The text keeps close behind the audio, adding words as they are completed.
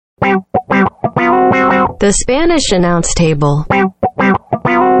The Spanish announce table.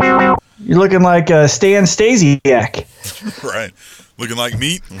 You're looking like Stan Stasiak. Right. Looking like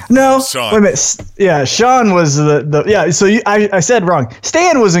meat? No, Sean. wait a minute. Yeah, Sean was the yeah. So I said wrong.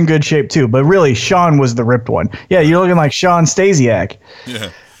 Stan was in good shape too, but really Sean was the ripped one. Yeah, you're looking like Sean Stasiak. Yeah.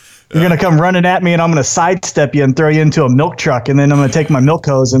 You're gonna come running at me, and I'm gonna sidestep you and throw you into a milk truck, and then I'm gonna take my milk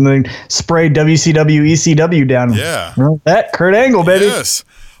hose and then spray WCW ECW down. Yeah. Remember that Kurt Angle, baby. Yes.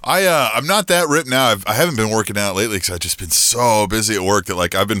 I'm not that ripped now. I haven't been working out lately because I've just been so busy at work that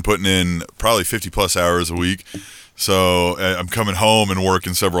like I've been putting in probably 50 plus hours a week. So I'm coming home and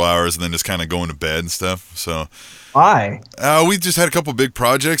working several hours and then just kind of going to bed and stuff. So Why? we just had a couple big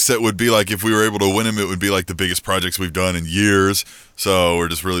projects that would be like, if we were able to win them, it would be like the biggest projects we've done in years. So we're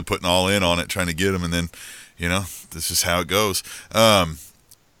just really putting all in on it, trying to get them. And then, this is how it goes.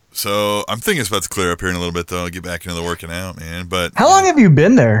 So I'm thinking it's about to clear up here in a little bit, though. I'll get back into the working out, man. But How long have you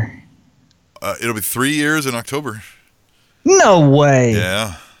been there? it'll be 3 years in October. No way.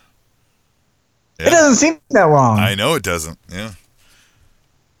 Yeah. It doesn't seem that long. I know it doesn't. Yeah.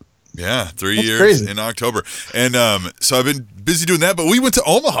 Yeah, 3 That's years crazy. in October. And so I've been busy doing that, but we went to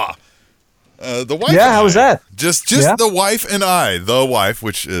Omaha. The wife. Yeah, and how was I. that? Just Yeah. the wife and I. The wife,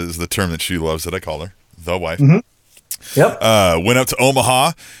 which is the term that she loves that I call her. The wife. Mm-hmm. Yep. Went up to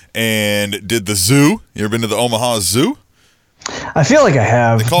Omaha and did the zoo. You ever been to the Omaha Zoo? I feel like I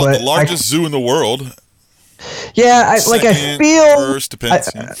have. They call it but the largest zoo in the world. I Second, feel. first, depends.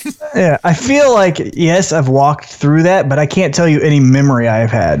 Yeah, I feel like yes, I've walked through that, but I can't tell you any memory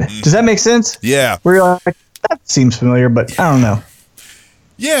I've had. Does that make sense? Yeah. Where you're like, that seems familiar, but I don't know.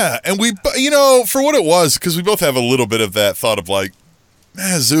 Yeah, and we, for what it was, because we both have a little bit of that thought of like,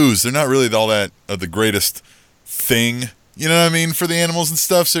 zoos, they're not really all that of the greatest thing, you know what I mean, for the animals and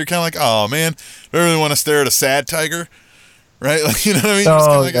stuff. So you're kind of like, oh man, do I really want to stare at a sad tiger? Right? Like, you know what I mean? Just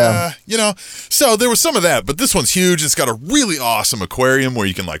kinda like, yeah. So there was some of that, but this one's huge. It's got a really awesome aquarium where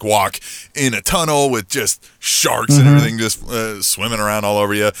you can like walk in a tunnel with just sharks and everything just swimming around all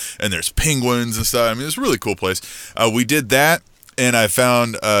over you. And there's penguins and stuff. I mean, it's a really cool place. We did that, and I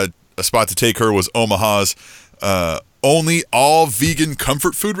found a spot to take her was Omaha's only all vegan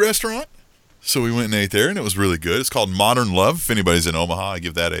comfort food restaurant. So we went and ate there, and it was really good. It's called Modern Love. If anybody's in Omaha, I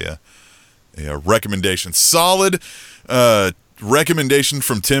give that a recommendation. Solid recommendation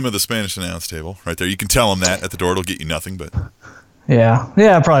from Tim of the Spanish Announce Table right there. You can tell him that at the door. It'll get you nothing, but Yeah,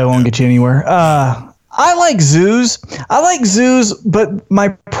 it probably won't get you anywhere. I like zoos, but my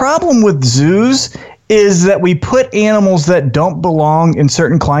problem with zoos is that we put animals that don't belong in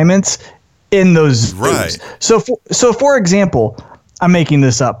certain climates in those zoos. Right. So for example, I'm making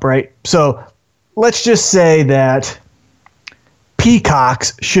this up, right? So let's just say that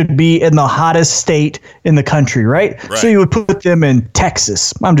peacocks should be in the hottest state in the country, right? So you would put them in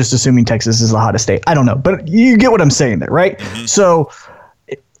Texas. I'm just assuming Texas is the hottest state. I don't know, but you get what I'm saying there, right? Mm-hmm. So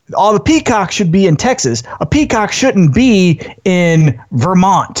all the peacocks should be in Texas. A peacock shouldn't be in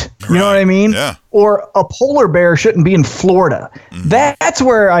Vermont. You know what I mean? Yeah. Or a polar bear shouldn't be in Florida. Mm-hmm. That's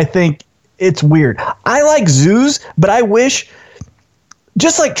where I think it's weird. I like zoos, but I wish,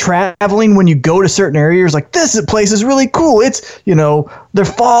 just like traveling, when you go to certain areas, like this place is really cool. It's, their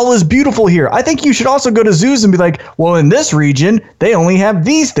fall is beautiful here. I think you should also go to zoos and be like, well, in this region, they only have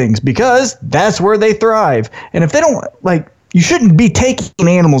these things because that's where they thrive. And if they don't, you shouldn't be taking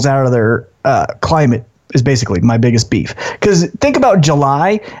animals out of their climate is basically my biggest beef. Because think about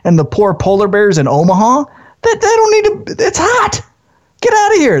July and the poor polar bears in Omaha. They don't need to, it's hot. Get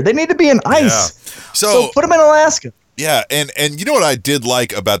out of here. They need to be in ice. Yeah. So put them in Alaska. Yeah, and you know what I did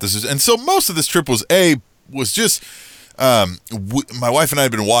like about this is, and so most of this trip was just my wife and I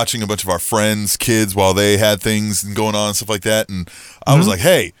had been watching a bunch of our friends' kids while they had things going on and stuff like that, and I was like,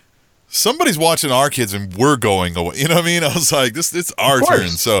 hey, somebody's watching our kids and we're going away. You know what I mean? I was like, it's our turn.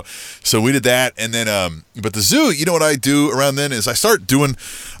 So we did that, and then but the zoo, you know what I do around then is I start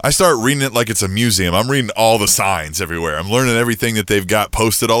reading it like it's a museum. I'm reading all the signs everywhere. I'm learning everything that they've got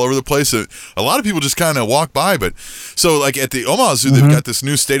posted all over the place. So a lot of people just kind of walk by, but so like at the Omaha Zoo, they've got this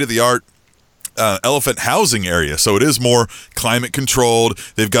new state-of-the-art elephant housing area, so it is more climate controlled.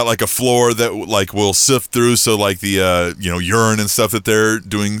 They've got like a floor that like will sift through, so like the urine and stuff that they're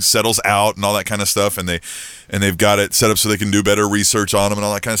doing settles out and all that kind of stuff, and they've got it set up so they can do better research on them and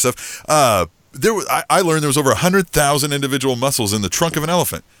all that kind of stuff. I learned there was over 100,000 individual muscles in the trunk of an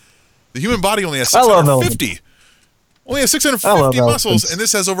elephant. The human body only has 650. Only has 650 muscles, and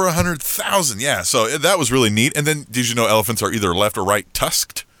this has over 100,000. Yeah, so that was really neat. And then, did you know elephants are either left or right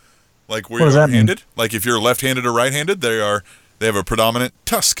tusked? Like where you're handed? Like if you're left-handed or right-handed, they have a predominant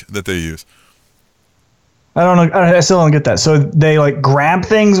tusk that they use. I don't know. I still don't get that. So they like grab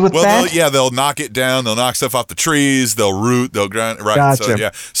things with that? They'll knock it down. They'll knock stuff off the trees. They'll root. They'll grind. Right.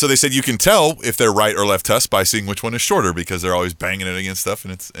 Gotcha. So they said you can tell if they're right or left tusk by seeing which one is shorter because they're always banging it against stuff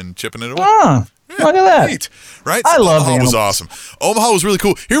and chipping it away. Oh, look at that. Neat, right? I love Omaha animals. was awesome. Omaha was really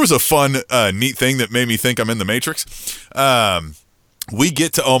cool. Here was a fun, neat thing that made me think I'm in the Matrix. We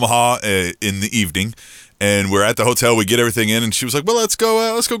get to Omaha in the evening. And we're at the hotel. We get everything in, and she was like, "Well, let's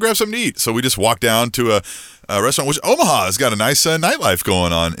go grab something to eat." So we just walked down to a restaurant. Which Omaha has got a nice nightlife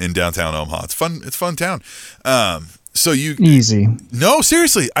going on in downtown Omaha. It's fun. It's a fun town. So you easy. No,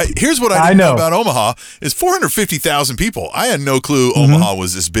 seriously. Here's what I didn't know about Omaha is 450,000 people. I had no clue Omaha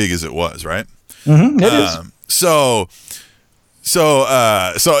was as big as it was. Right. Mm-hmm. It is. So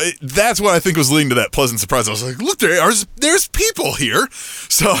that's what I think was leading to that pleasant surprise. I was like, look, there's people here.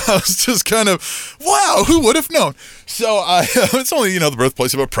 So I was just kind of, wow, who would have known? So it's only, the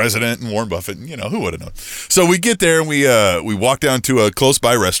birthplace of a president and Warren Buffett, and, who would have known? So we get there and we walk down to a close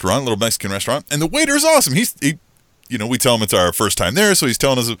by restaurant, a little Mexican restaurant, and the waiter is awesome. We tell him it's our first time there, so he's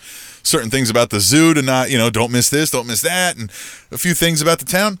telling us certain things about the zoo to not, don't miss this, don't miss that, and a few things about the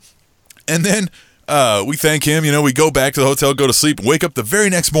town. And then we thank him, we go back to the hotel, go to sleep, and wake up the very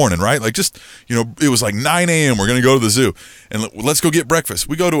next morning, right? Like just, it was like 9 a.m. We're going to go to the zoo and let's go get breakfast.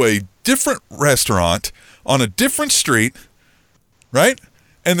 We go to a different restaurant on a different street, right?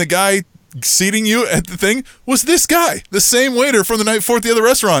 And the guy seating you at the thing was this guy, the same waiter from the night before at the other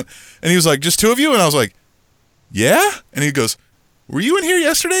restaurant. And he was like, just two of you? And I was like, yeah? And he goes, were you in here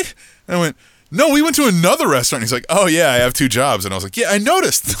yesterday? And I went, no, we went to another restaurant. He's like, oh yeah, I have two jobs. And I was like, yeah, I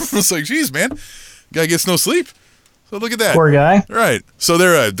noticed. I was like, geez, man. Guy gets no sleep. So look at that. Poor guy. Right. So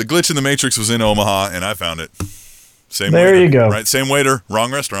there, the glitch in the Matrix was in Omaha, and I found it. Same there waiter, you go. Right. Same waiter,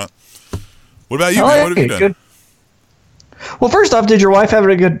 wrong restaurant. What about you, man? What have you done? Good. Well, first off, did your wife have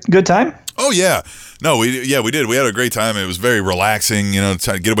a good time? Oh yeah. No, we did. We had a great time. It was very relaxing, to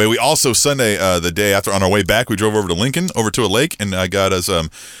try to get away. We also Sunday, the day after, on our way back, we drove over to Lincoln, over to a lake, and I got us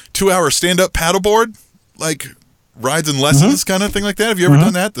 2-hour stand-up paddleboard, like rides and lessons kind of thing like that. Have you ever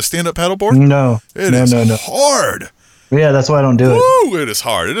done that? The stand-up paddleboard? No. It is hard. Yeah, that's why I don't do it. Woo, it is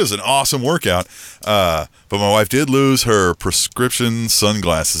hard. It is an awesome workout. But my wife did lose her prescription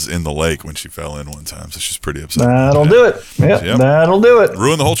sunglasses in the lake when she fell in one time, so she's pretty upset. That'll do it. Yep, that'll do it.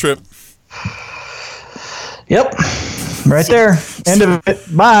 Ruined the whole trip. Yep. Right there. End of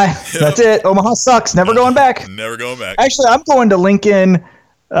it. Bye. Yep. That's it. Omaha sucks. Never going back. Never going back. Actually, I'm going to Lincoln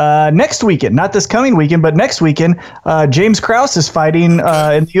next weekend. Not this coming weekend, but next weekend. James Krause is fighting in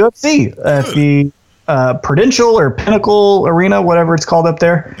the UFC at the Prudential or Pinnacle Arena, whatever it's called up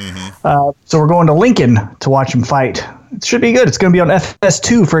there. So we're going to Lincoln to watch him fight. It should be good. It's going to be on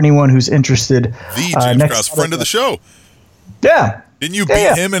FS2 for anyone who's interested. The James Krause, friend of the show. Yeah. Didn't you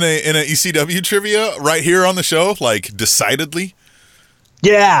beat him in a ECW trivia right here on the show, like decidedly?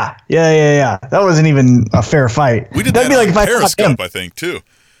 Yeah. That wasn't even a fair fight. We did That'd that be like if Periscope, I think, too.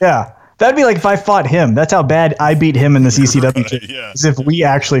 Yeah. That'd be like if I fought him. That's how bad I beat him in this ECW trivia. Yeah. As if we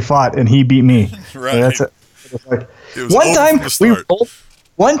actually fought and he beat me. Right. Yeah, that's it. Like, It was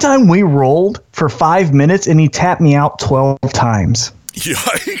one time we rolled for 5 minutes and he tapped me out 12 times.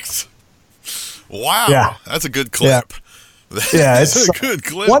 Yikes. Wow. Yeah. That's a good clip. Yeah, it's a good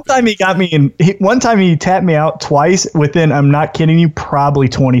clip. One time he got me one time he tapped me out twice within, I'm not kidding you, probably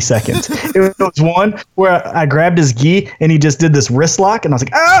 20 seconds. It was one where I grabbed his gi and he just did this wrist lock and I was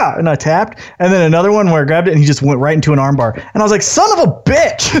like, and I tapped. And then another one where I grabbed it and he just went right into an armbar. And I was like, son of a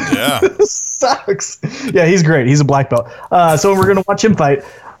bitch. Yeah. This sucks. Yeah, he's great. He's a black belt. So we're going to watch him fight.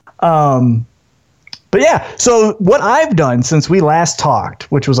 But yeah, so what I've done since we last talked,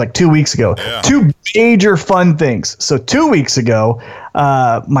 which was like 2 weeks ago, two major fun things. So 2 weeks ago,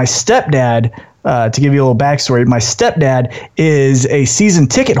 my stepdad, to give you a little backstory, my stepdad is a season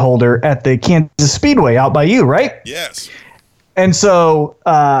ticket holder at the Kansas Speedway out by you, right? Yes. And so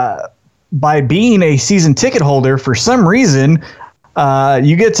by being a season ticket holder, for some reason,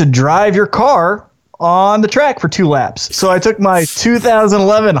 you get to drive your car on the track for 2 laps. So I took my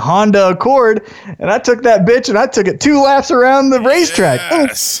 2011 Honda Accord and I took that bitch and I took it 2 laps around the racetrack.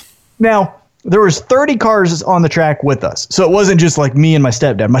 Yes. Now, there was 30 cars on the track with us. So it wasn't just like me and my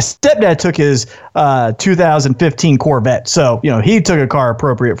stepdad. My stepdad took his 2015 Corvette. So, he took a car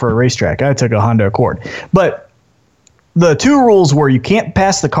appropriate for a racetrack. I took a Honda Accord. But the 2 rules were you can't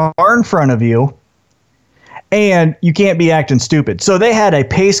pass the car in front of you, and you can't be acting stupid. So they had a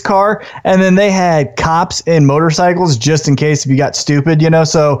pace car, and then they had cops and motorcycles just in case if you got stupid,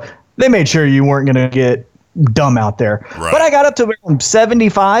 So they made sure you weren't going to get dumb out there. Right. But I got up to around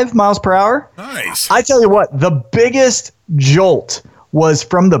 75 miles per hour. Nice. I tell you what, the biggest jolt was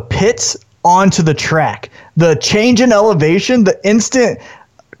from the pits onto the track. The change in elevation, the instant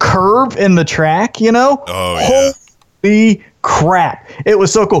curve in the track, Oh, yeah. Holy crap. It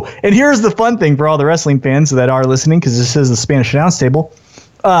was so cool. And here's the fun thing for all the wrestling fans that are listening, because this is the Spanish Announce Table.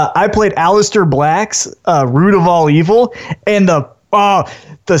 I played Aleister Black's Root of All Evil, and the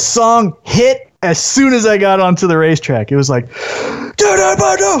song hit as soon as I got onto the racetrack. It was like, and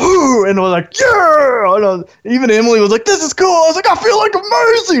I was like, yeah! Even Emily was like, this is cool. I was like, I feel like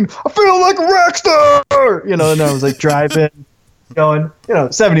amazing. I feel like a rock star. And I was like driving, going,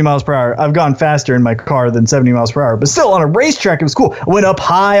 70 miles per hour. I've gone faster in my car than 70 miles per hour, but still on a racetrack, it was cool. I went up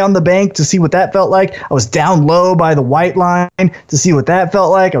high on the bank to see what that felt like. I was down low by the white line to see what that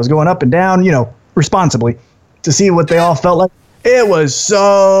felt like. I was going up and down, responsibly to see what they all felt like. It was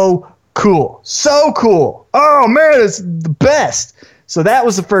so cool. So cool. Oh man, it's the best. So that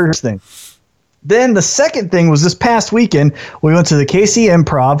was the first thing. Then the second thing was this past weekend, we went to the KC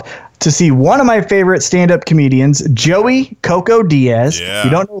Improv to see one of my favorite stand-up comedians, Joey Coco Diaz. Yeah. If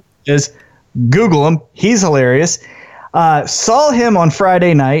you don't know who he is, Google him. He's hilarious. Saw him on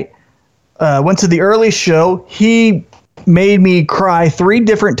Friday night. Went to the early show. He made me cry 3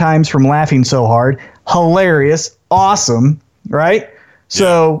 different times from laughing so hard. Hilarious. Awesome. Right?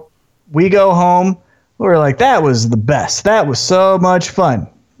 So we go home. We're like, that was the best. That was so much fun.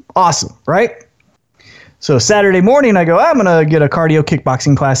 Awesome. Right? So Saturday morning, I go, I'm going to get a cardio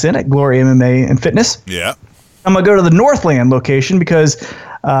kickboxing class in at Glory MMA and Fitness. Yeah. I'm going to go to the Northland location because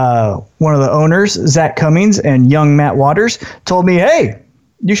one of the owners, Zach Cummings and young Matt Waters, told me, hey,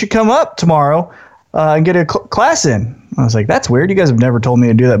 you should come up tomorrow and get a class in. I was like, that's weird. You guys have never told me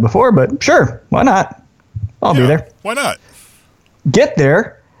to do that before, but sure, why not? I'll be there. Why not? Get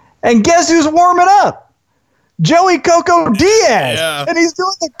there, and guess who's warming up? Joey Coco Diaz. Yeah. And he's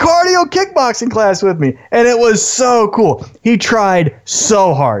doing the cardio kickboxing class with me. And it was so cool. He tried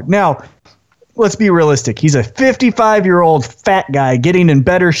so hard. Now, let's be realistic. He's a 55-year-old fat guy getting in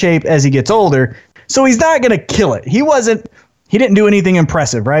better shape as he gets older. So he's not going to kill it. He didn't do anything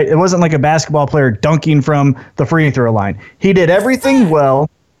impressive, right? It wasn't like a basketball player dunking from the free throw line. He did everything well.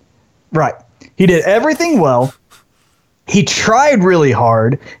 Right. He did everything well. He tried really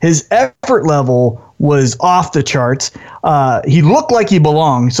hard. His effort level was off the charts. He looked like he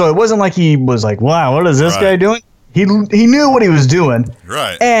belonged. So it wasn't like he was like, wow, what is this guy doing? He knew what he was doing.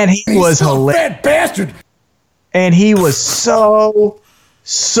 Right. And he was hilarious. Fat bastard. And he was so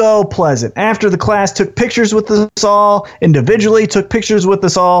pleasant. After the class, took pictures with us all individually, took pictures with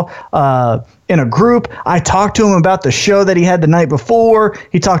us all in a group. I talked to him about the show that he had the night before.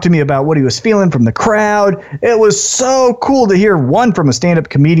 He talked to me about what he was feeling from the crowd. It was so cool to hear one from a stand-up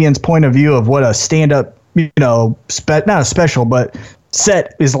comedian's point of view of what a stand-up, not a special, but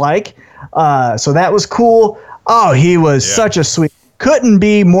set is like. So that was cool. Oh, he was such a sweet. Couldn't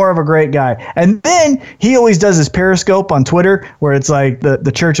be more of a great guy. And then he always does his Periscope on Twitter where it's like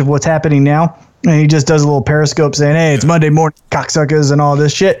the Church of What's Happening Now. And he just does a little Periscope saying, hey, it's Monday morning, cocksuckers, and all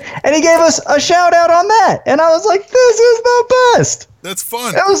this shit. And he gave us a shout out on that. And I was like, this is the best. That's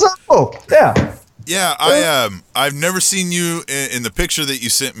fun. That was so cool. Yeah. Yeah, I've never seen you in the picture that you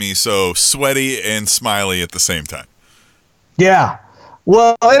sent me so sweaty and smiley at the same time. Yeah.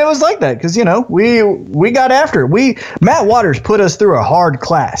 Well, and it was like that because, we got after it. Matt Waters put us through a hard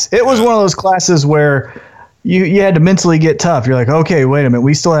class. It was one of those classes where you had to mentally get tough. You're like, okay, wait a minute.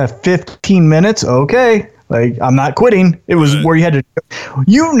 We still have 15 minutes. Okay. Like, I'm not quitting. It was where you had to,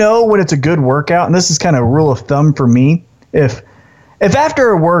 when it's a good workout, and this is kind of a rule of thumb for me. If after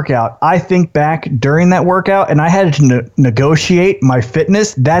a workout, I think back during that workout and I had to negotiate my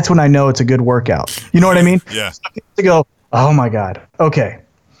fitness, that's when I know it's a good workout. You know what I mean? Yeah. So I get to go, oh my God. Okay.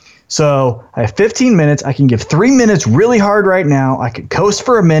 So I have 15 minutes. I can give 3 minutes really hard right now. I can coast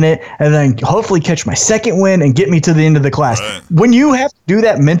for a minute and then hopefully catch my second win and get me to the end of the class. Right. When you have to do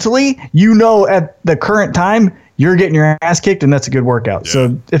that mentally, at the current time, you're getting your ass kicked and that's a good workout. Yeah.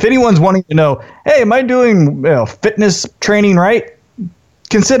 So if anyone's wanting to know, hey, am I doing fitness training right?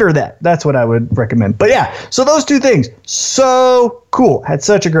 Consider that. That's what I would recommend. But yeah, so those 2 things, so cool. Had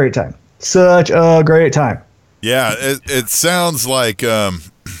such a great time. Such a great time. Yeah, it sounds like we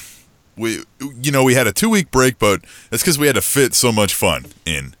had a 2-week break, but it's because we had to fit so much fun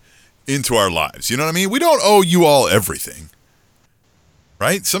into our lives. You know what I mean? We don't owe you all everything,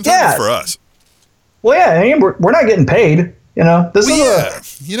 right? Sometimes it's for us. Well, yeah, I mean, we're not getting paid. This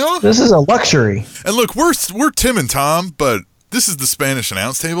is a luxury. And look, we're Tim and Tom, but this is the Spanish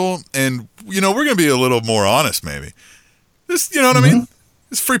Announce Table, and we're gonna be a little more honest, maybe. This, you know what I mean?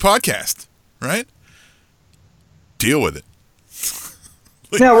 It's a free podcast, right? Deal with it.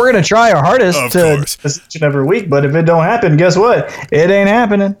 Now we're gonna try our hardest Of to course. each and every week, but if it don't happen, guess what? It ain't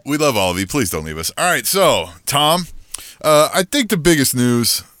happening. We love all of you. Please don't leave us. All right, so Tom, I think the biggest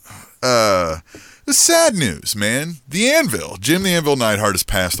news, the sad news, man. The Anvil, Jim the Anvil Neidhart has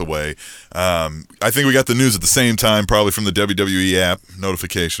passed away. I think we got the news at the same time, probably from the WWE app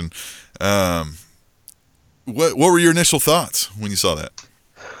notification. What were your initial thoughts when you saw that?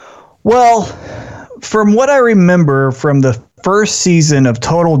 Well, from what I remember from the first season of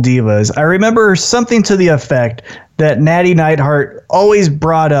Total Divas, I remember something to the effect that Natty Neidhart always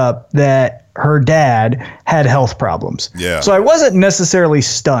brought up that her dad had health problems. Yeah. So I wasn't necessarily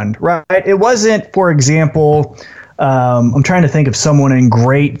stunned, right? It wasn't, for example, I'm trying to think of someone in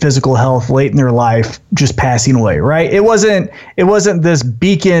great physical health late in their life just passing away, right? It wasn't this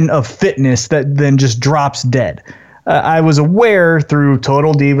beacon of fitness that then just drops dead. I was aware through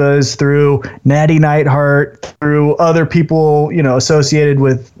Total Divas, through Natty Neidhart, through other people, associated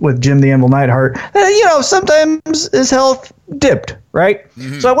with Jim the Anvil Neidhart, that, sometimes his health dipped, right?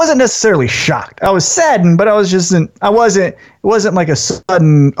 Mm-hmm. So I wasn't necessarily shocked. I was saddened, but it wasn't like a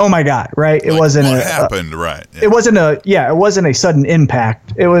sudden, oh my God, right? It wasn't what happened, right? Yeah. It wasn't a sudden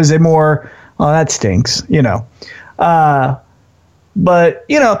impact. It was a more, oh, that stinks, But,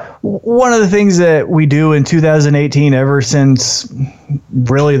 one of the things that we do in 2018, ever since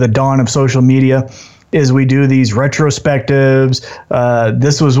really the dawn of social media, is we do these retrospectives.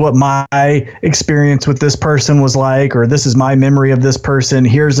 This was what my experience with this person was like, or this is my memory of this person.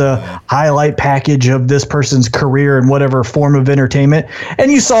 Here's a highlight package of this person's career in whatever form of entertainment. And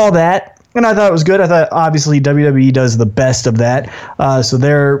you saw that. And I thought it was good. I thought obviously WWE does the best of that. So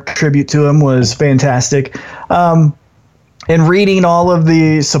their tribute to him was fantastic. And reading all of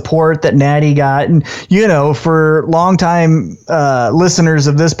the support that Natty got. And, for longtime listeners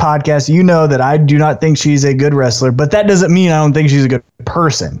of this podcast, that I do not think she's a good wrestler. But that doesn't mean I don't think she's a good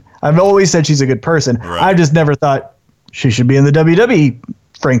person. I've always said she's a good person. Right. I just never thought she should be in the WWE,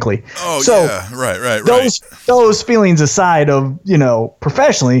 frankly. Oh, so yeah. Right. Those feelings aside of,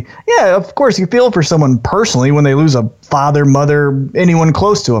 professionally, yeah, of course you feel for someone personally when they lose a father, mother, anyone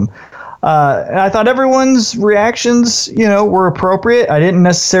close to them. And I thought everyone's reactions, were appropriate. I didn't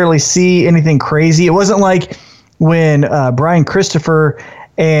necessarily see anything crazy. It wasn't like when Brian Christopher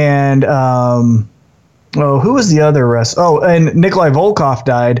and who was the other wrestler? Oh, and Nikolai Volkov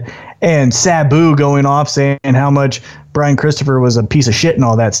died, and Sabu going off saying how much Brian Christopher was a piece of shit and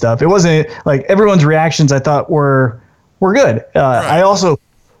all that stuff. It wasn't like everyone's reactions I thought were good. Right. I also,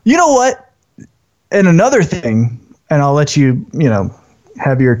 you know what? And another thing, and I'll let you,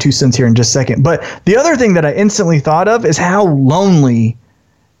 have your 2 cents here in just a second. But the other thing that I instantly thought of is how lonely,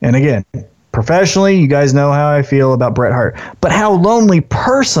 and again, professionally, you guys know how I feel about Bret Hart, but how lonely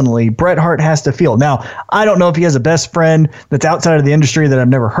personally Bret Hart has to feel. Now, I don't know if he has a best friend that's outside of the industry that I've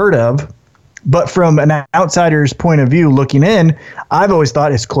never heard of, but from an outsider's point of view looking in, I've always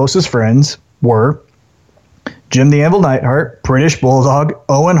thought his closest friends were Jim the Anvil Neidhart, British Bulldog,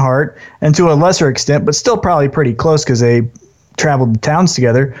 Owen Hart, and to a lesser extent, but still probably pretty close because they traveled to towns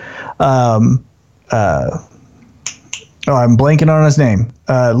together. I'm blanking on his name.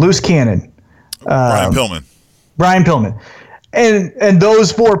 Loose Cannon. Brian Pillman. Brian Pillman. And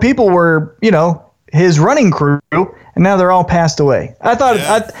those 4 people were, his running crew, and now they're all passed away. I thought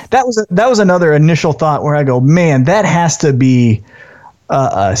that was another initial thought where I go, man, that has to be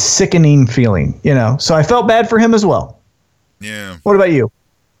a sickening feeling, So I felt bad for him as well. Yeah. What about you?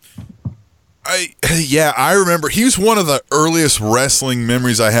 I remember he was one of the earliest wrestling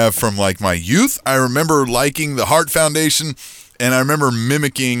memories I have from like my youth. I remember liking the Hart Foundation, and I remember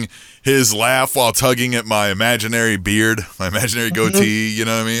mimicking his laugh while tugging at my imaginary beard, my imaginary goatee, you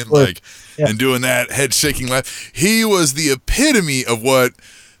know what I mean? And doing that head shaking laugh. He was the epitome of what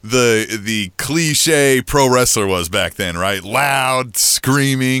the cliche pro wrestler was back then, right? Loud,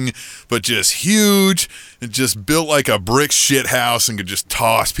 screaming, but just huge. It just built like a brick shit house and could just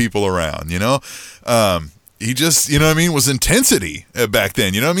toss people around, He just, was intensity back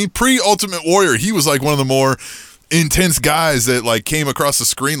then, Pre-Ultimate Warrior, he was like one of the more intense guys that like came across the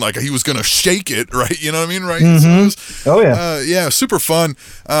screen like he was gonna shake it, right? You know what I mean, right? Mm-hmm. So super fun.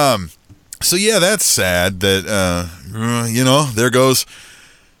 So yeah, that's sad that there goes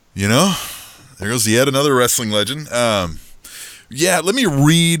yet another wrestling legend. Let me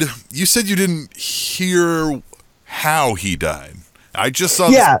read. You said you didn't hear how he died. I just saw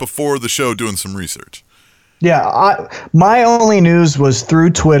this before the show doing some research. Yeah, my only news was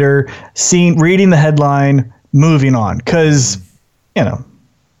through Twitter, reading the headline, moving on, because not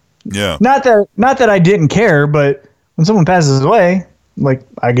that I didn't care, but when someone passes away, like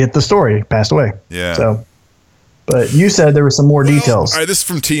I get the story, passed away. Yeah. So, But you said there were some more details. All right, this is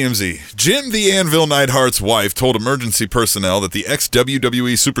from TMZ. Jim the Anvil Neidhart's wife told emergency personnel that the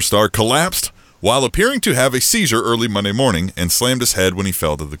ex-WWE superstar collapsed while appearing to have a seizure early Monday morning and slammed his head when he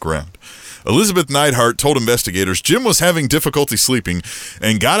fell to the ground. Elizabeth Neidhart told investigators Jim was having difficulty sleeping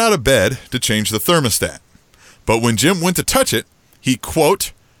and got out of bed to change the thermostat. But when Jim went to touch it, he,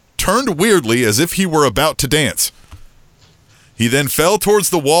 quote, turned weirdly as if he were about to dance. He then fell towards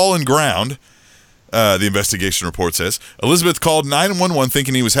the wall and ground, the investigation report says. Elizabeth called 911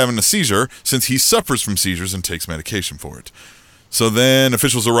 thinking he was having a seizure since he suffers from seizures and takes medication for it. So then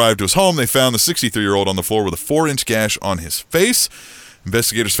officials arrived to his home. They found the 63-year-old on the floor with a 4-inch gash on his face.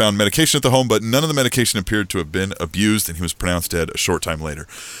 Investigators found medication at the home, but none of the medication appeared to have been abused, and he was pronounced dead a short time later.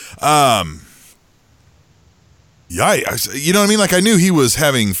 Yeah, you know what I mean? Like, I knew he was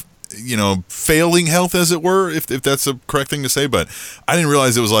having, failing health, as it were, if that's the correct thing to say, but I didn't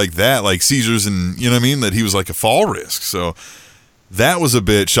realize it was like that, like seizures and, you know what I mean, that he was like a fall risk. So that was a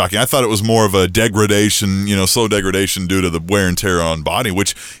bit shocking. I thought it was more of a degradation, slow degradation due to the wear and tear on body,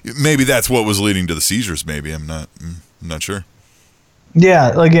 which maybe that's what was leading to the seizures, maybe. I'm not sure.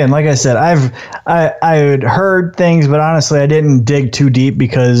 Yeah, again, like I said, I had heard things, but honestly, I didn't dig too deep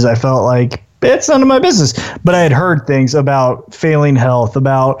because I felt like it's none of my business. But I had heard things about failing health,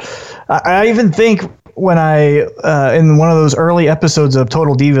 I even think when in one of those early episodes of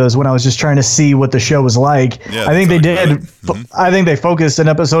Total Divas, when I was just trying to see what the show was like, yeah, I think they did. Mm-hmm. I think they focused an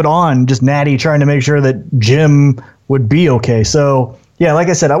episode on just Natty trying to make sure that Jim would be okay. So, yeah, like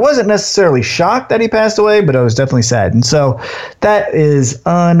I said, I wasn't necessarily shocked that he passed away, but I was definitely sad. And so that is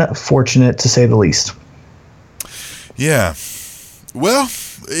unfortunate, to say the least. Yeah. Well,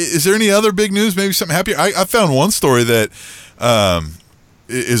 is there any other big news? Maybe something happier? I found one story that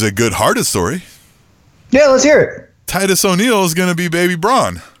is a good-hearted story. Yeah, let's hear it. Titus O'Neil is going to be baby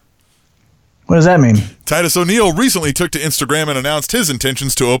Braun. What does that mean? Titus O'Neil recently took to Instagram and announced his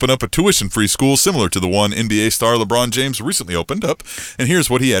intentions to open up a tuition-free school similar to the one NBA star LeBron James recently opened up. And here's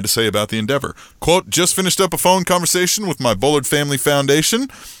what he had to say about the endeavor. Quote, just finished up a phone conversation with my Bullard Family Foundation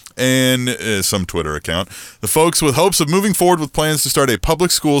and some Twitter account. The folks with hopes of moving forward with plans to start a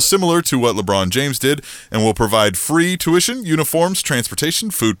public school similar to what LeBron James did and will provide free tuition, uniforms,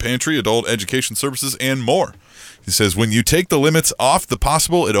 transportation, food pantry, adult education services, and more. He says, when you take the limits off the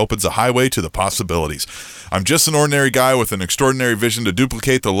possible, it opens a highway to the possibilities. I'm just an ordinary guy with an extraordinary vision to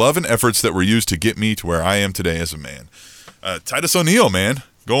duplicate the love and efforts that were used to get me to where I am today as a man. Titus O'Neil, man,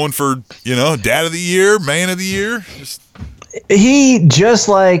 going for, dad of the year, man of the year. He, just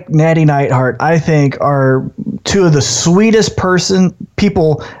like Natty Neidhart, I think, are two of the sweetest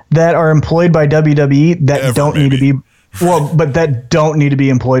people that are employed by WWE that don't need to be, but that don't need to be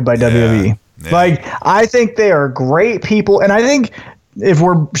employed by WWE. Yeah. Like, I think they are great people, and I think if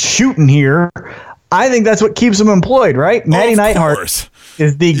we're shooting here, I think that's what keeps them employed, right? Natty Neidhart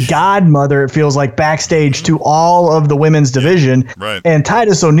is the godmother, it feels like, backstage to all of the women's division. Right. And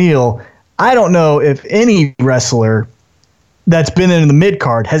Titus O'Neil, I don't know if any wrestler that's been in the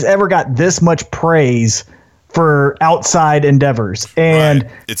mid-card has ever got this much praise for outside endeavors. And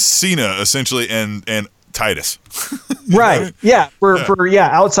it's Cena, essentially, and Titus. Right. Yeah. For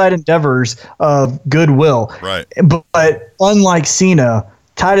outside endeavors of goodwill. Right. But unlike Cena,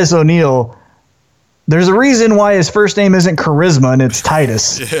 Titus O'Neil, there's a reason why his first name isn't Charisma and it's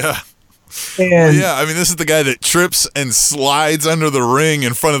Titus. Yeah. And this is the guy that trips and slides under the ring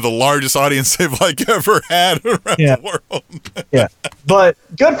in front of the largest audience they've ever had around the world. Yeah. But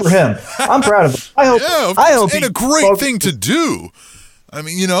good for him. I'm proud of him. I hope and a great thing to do. I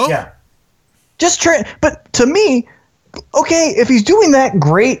mean, Yeah. But to me, okay, if he's doing that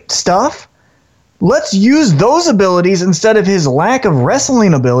great stuff, let's use those abilities instead of his lack of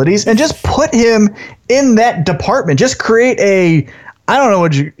wrestling abilities and just put him in that department. Just create I don't know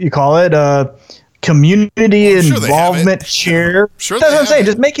what you call it, community involvement chair. Sure, that's what I'm saying.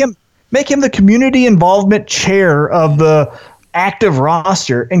 Just make him the community involvement chair of the active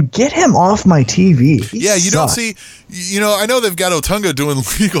roster and get him off my TV. You don't see, I know they've got Otunga doing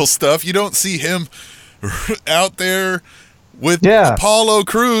legal stuff. You don't see him out there with Apollo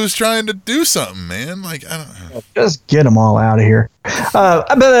Crews trying to do something, man. Like, I don't know. Just get them all out of here. But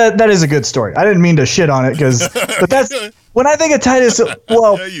that is a good story. I didn't mean to shit on it but that's when I think of Titus.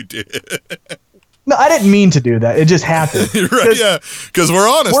 Well, yeah, you did. No, I didn't mean to do that. It just happened. Right? Yeah, because we're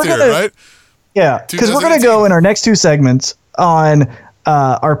honest here, right? Yeah, because we're gonna go in our next two segments on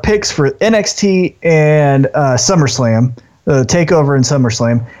our picks for NXT and SummerSlam, the Takeover and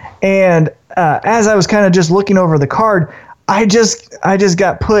SummerSlam, and as I was kind of just looking over the card, I just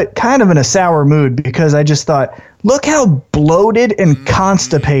got put kind of in a sour mood because I just thought, look how bloated and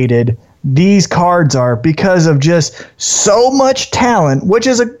constipated these cards are because of just so much talent, which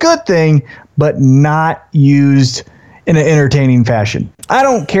is a good thing, but not used in an entertaining fashion. I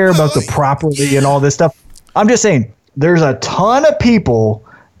don't care about the properly and all this stuff. I'm just saying there's a ton of people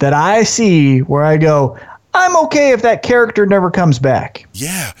that I see where I go, I'm okay if that character never comes back.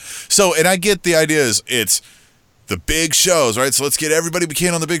 Yeah. So, and I get the idea is it's the big shows, right? So let's get everybody we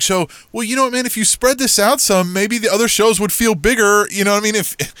can on the big show. Well, you know what, man? If you spread this out some, maybe the other shows would feel bigger. You know what I mean?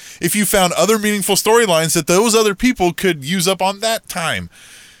 If you found other meaningful storylines that those other people could use up on that time.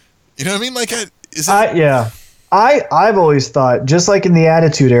 You know what I mean? Like, I've always thought, just like in the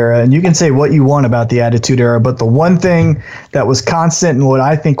Attitude Era, and you can say what you want about the Attitude Era, but the one thing that was constant and what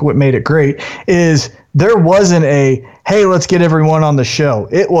I think what made it great is there wasn't a, hey, let's get everyone on the show.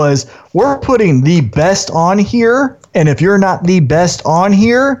 It was, we're putting the best on here, and if you're not the best on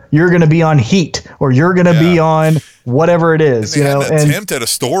here, you're going to be on Heat, or you're going to be on whatever it is. And they had an attempt at a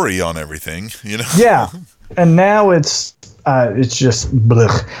story on everything, you know? Yeah, and now it's just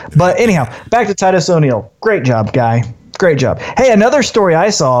blech. But anyhow, back to Titus O'Neil. Great job, guy. Great job. Hey, another story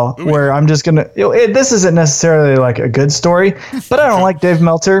I saw where I'm just going to, this isn't necessarily like a good story, but I don't like Dave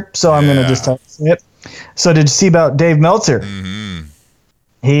Meltzer, so I'm going to just say it. So did you see about Dave Meltzer? Mm-hmm.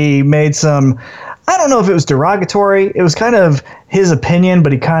 He made some, I don't know if it was derogatory. It was kind of his opinion,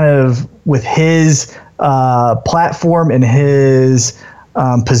 but he kind of, with his platform and his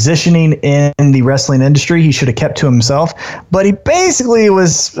positioning in the wrestling industry, he should have kept to himself. But he basically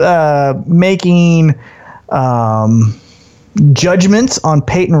was making judgments on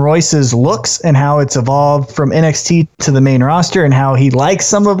Peyton Royce's looks and how it's evolved from NXT to the main roster, and how he likes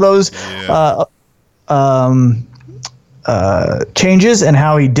some of those changes, and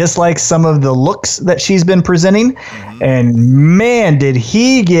how he dislikes some of the looks that she's been presenting. Mm-hmm. And man, did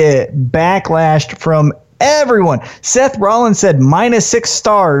he get backlashed from everyone. Seth Rollins said -6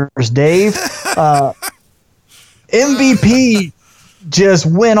 stars, Dave. MVP just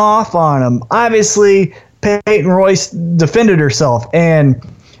went off on him. Obviously, Peyton Royce defended herself. And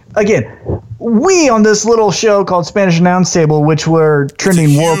again, we on this little show called Spanish Announce Table, which were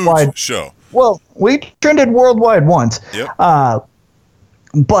trending worldwide. Show. Well, we trended worldwide once. Yep.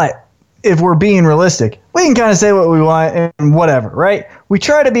 But if we're being realistic, we can kind of say what we want and whatever, right? We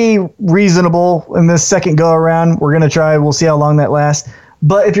try to be reasonable in this second go around. We're going to try. We'll see how long that lasts.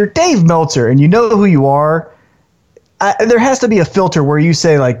 But if you're Dave Meltzer and you know who you are, there has to be a filter where you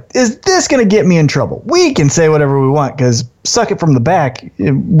say, like, is this going to get me in trouble? We can say whatever we want because suck it from the back.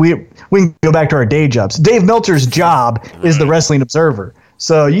 We can go back to our day jobs. Dave Meltzer's job is the Wrestling Observer.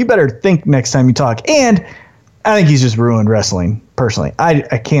 So you better think next time you talk. And I think he's just ruined wrestling, personally.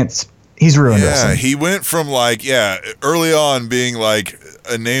 I can't. He's ruined wrestling. Yeah, he went from early on being like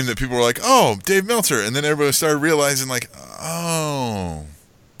a name that people were like, oh, Dave Meltzer. And then everybody started realizing like, oh,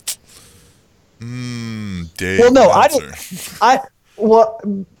 Dave Meltzer.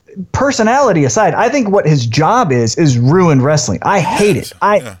 Personality aside, I think what his job is ruined wrestling. I hate it.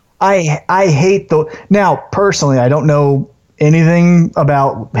 I hate now, personally, I don't know anything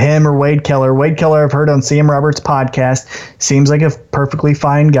about him or Wade Keller. Wade Keller, I've heard on CM Roberts' podcast. Seems like a perfectly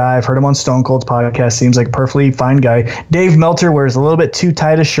fine guy. I've heard him on Stone Cold's podcast. Seems like a perfectly fine guy. Dave Meltzer wears a little bit too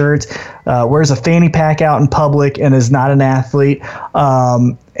tight a shirt, wears a fanny pack out in public, and is not an athlete.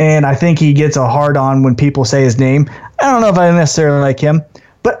 And I think he gets a hard on when people say his name. I don't know if I necessarily like him,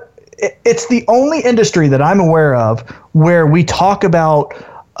 but it's the only industry that I'm aware of where we talk about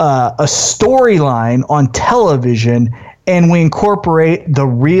a storyline on television and we incorporate the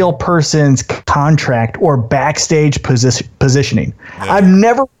real person's contract or backstage positioning. Yeah. I've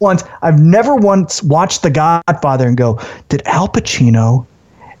never once watched The Godfather and go, did Al Pacino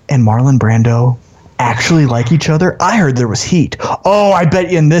and Marlon Brando actually like each other? I heard there was heat. Oh, I bet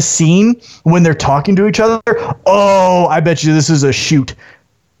you in this scene when they're talking to each other, oh, I bet you this is a shoot.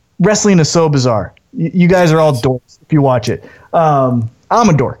 Wrestling is so bizarre. You guys are all dorks if you watch it. I'm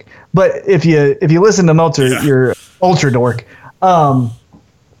a dork. But if you listen to Meltzer, you're ultra dork. And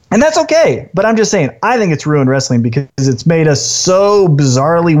that's okay. But I'm just saying, I think it's ruined wrestling because it's made us so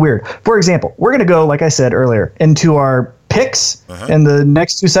bizarrely weird. For example, we're going to go, like I said earlier, into our picks in the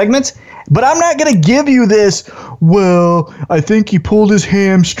next two segments. But I'm not going to give you this, well, I think he pulled his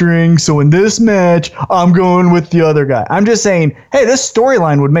hamstring, so in this match, I'm going with the other guy. I'm just saying, hey, this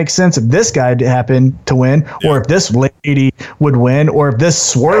storyline would make sense if this guy happened to win, or if this lady would win, or if this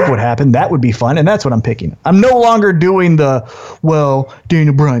swerve would happen. That would be fun, and that's what I'm picking. I'm no longer doing well,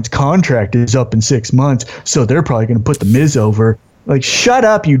 Daniel Bryan's contract is up in 6 months, so they're probably going to put The Miz over. Like, shut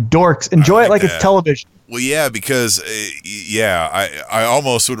up, you dorks. Enjoy it like it's television. Well, yeah, because I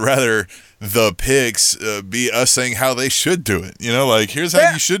almost would rather the picks be us saying how they should do it. Like, here's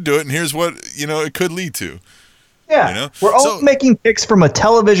how you should do it, and here's what it could lead to. Yeah, we're all making picks from a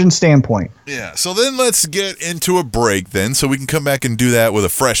television standpoint. Yeah, so then let's get into a break then, so we can come back and do that with a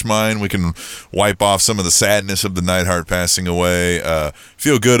fresh mind. We can wipe off some of the sadness of the Neidhart passing away,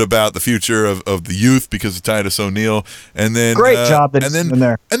 feel good about the future of the youth because of Titus O'Neil, and then great job that in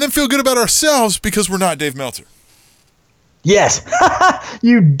there, and then feel good about ourselves because we're not Dave Meltzer. Yes,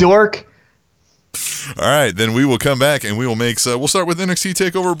 you dork. All right, then we will come back and we will we'll start with NXT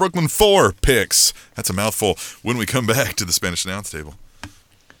TakeOver Brooklyn 4 picks. That's a mouthful when we come back to the Spanish Announce Table.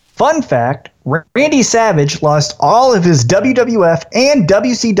 Fun fact, Randy Savage lost all of his WWF and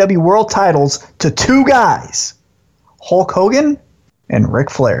WCW world titles to two guys, Hulk Hogan and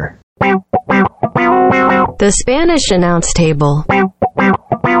Ric Flair. The Spanish Announce Table.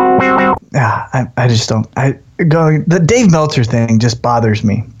 I just don't. The Dave Meltzer thing just bothers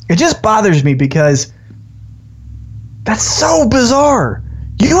me. It just bothers me because that's so bizarre.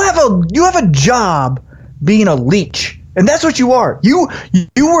 You have a job being a leech, and that's what you are. You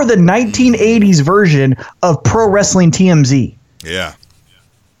were the 1980s version of Pro Wrestling TMZ. Yeah.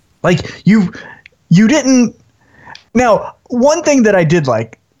 Like you didn't. Now, one thing that I did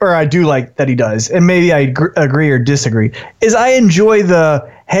like, or I do like that he does, and maybe I agree or disagree, is I enjoy the,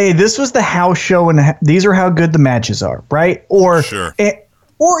 hey, this was the house show and these are how good the matches are, right? Or sure.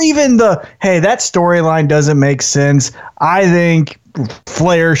 Or even the, hey, that storyline doesn't make sense. I think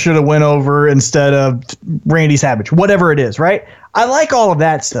Flair should have went over instead of Randy Savage, whatever it is, right? I like all of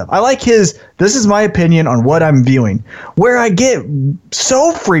that stuff. I like this is my opinion on what I'm viewing. Where I get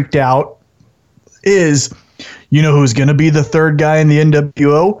so freaked out is, who's going to be the third guy in the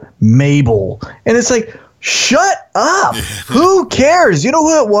NWO? Mabel. And it's like, shut up. Who cares? You know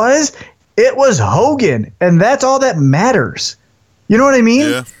who it was? It was Hogan. And that's all that matters. You know what I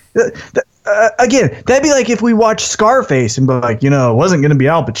mean? Yeah. Again, that'd be like if we watched Scarface and be like, it wasn't going to be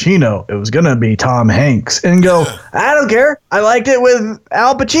Al Pacino. It was going to be Tom Hanks. And go, I don't care. I liked it with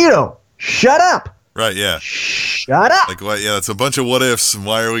Al Pacino. Shut up. Right, yeah. Shut up. Like, what? Yeah, it's a bunch of what ifs.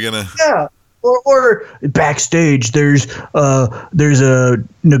 Why are we going to... Yeah. Or backstage, there's a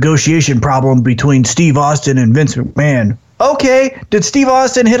negotiation problem between Steve Austin and Vince McMahon. Okay, did Steve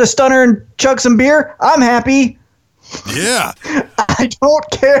Austin hit a stunner and chug some beer? I'm happy. Yeah. I don't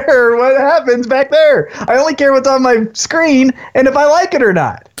care what happens back there. I only care what's on my screen and if I like it or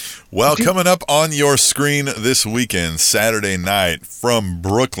not. Well, coming up on your screen this weekend, Saturday night from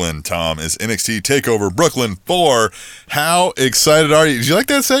Brooklyn, Tom, is NXT TakeOver Brooklyn 4. How excited are you? Did you like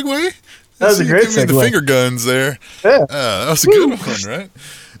that segue? That was a great segue. The finger guns there. Yeah. That was a good one, right?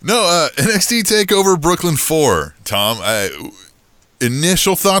 No, NXT TakeOver Brooklyn 4, Tom.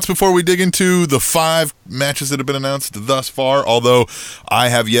 Initial thoughts before we dig into the 5 matches that have been announced thus far, although I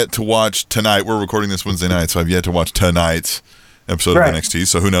have yet to watch tonight. We're recording this Wednesday night, so I've yet to watch tonight's episode of NXT,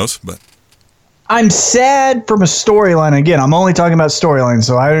 so who knows? But I'm sad from a storyline. Again, I'm only talking about storyline,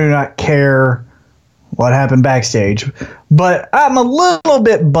 so I do not care what happened backstage. But I'm a little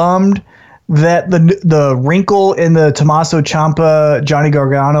bit bummed that the wrinkle in the Tommaso Ciampa Johnny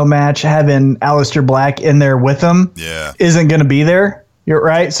Gargano match, having Aleister Black in there with him, isn't going to be there. You're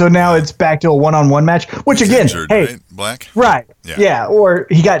right. So now it's back to a one-on-one match, which he's again, injured, hey, right? Black, right? Yeah, or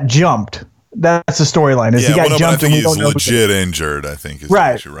he got jumped. That's the storyline. He got jumped, and we don't know. He's legit injured. I think is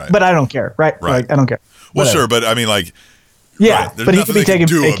right. Right. But I don't care. Right. Like, I don't care. Well, sure, but I mean, like, yeah, but he could be taking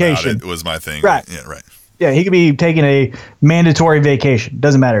vacation. It was my thing. Right. Yeah. Right. Yeah, he could be taking a mandatory vacation.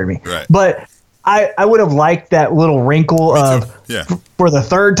 Doesn't matter to me. Right. But I would have liked that little wrinkle of, for the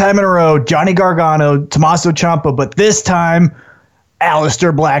third time in a row, Johnny Gargano, Tommaso Ciampa, but this time,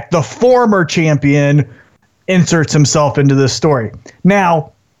 Aleister Black, the former champion, inserts himself into this story.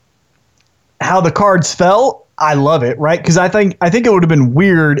 Now, how the cards fell, I love it, right? Because I think it would have been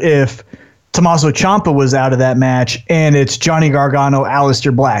weird if Tommaso Ciampa was out of that match and it's Johnny Gargano,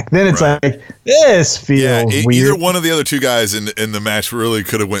 Aleister Black. Then it's like, this feels weird. Either one of the other two guys in the match really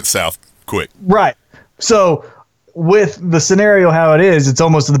could have went south quick. Right. So with the scenario how it is, it's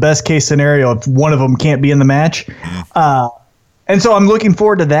almost the best case scenario if one of them can't be in the match. And so I'm looking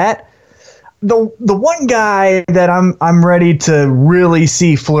forward to that. The one guy that I'm ready to really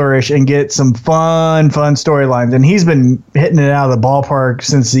see flourish and get some fun storylines, and he's been hitting it out of the ballpark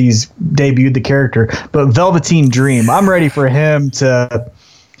since he's debuted the character, but Velveteen Dream, I'm ready for him to.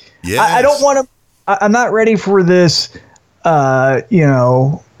 Yes. I don't want to. I'm not ready for this.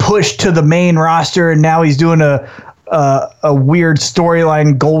 Push to the main roster, and now he's doing a a weird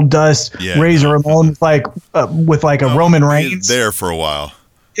storyline, Gold Dust, Razor Ramon, with a Roman Reigns there for a while.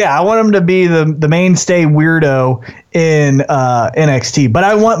 Yeah, I want him to be the mainstay weirdo in NXT, but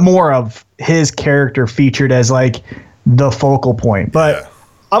I want more of his character featured as like the focal point. But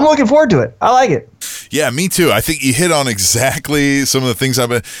I'm looking forward to it. I like it. Yeah, me too. I think you hit on exactly some of the things I've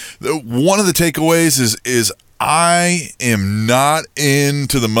been. One of the takeaways is I am not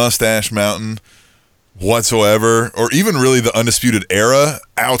into the Mustache Mountain whatsoever, or even really the Undisputed Era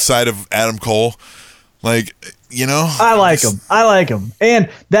outside of Adam Cole. Like, you know, I like him. And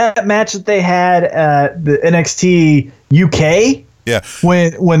that match that they had at the NXT UK,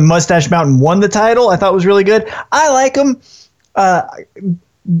 when Mustache Mountain won the title, I thought was really good. I like him. I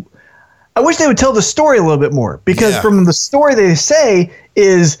wish they would tell the story a little bit more, because from the story they say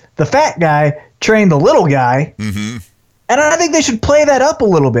is the fat guy trained the little guy. Mm-hmm. And I think they should play that up a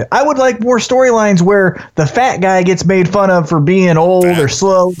little bit. I would like more storylines where the fat guy gets made fun of for being old or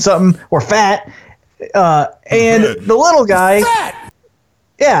slow, or fat. And the little guy,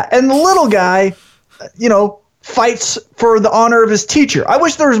 and the little guy, fights for the honor of his teacher. I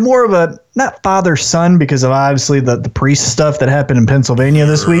wish there was more of a, not father-son, because of obviously the priest stuff that happened in Pennsylvania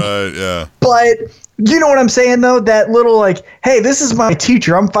this week. Yeah. But you know what I'm saying, though? That little hey, this is my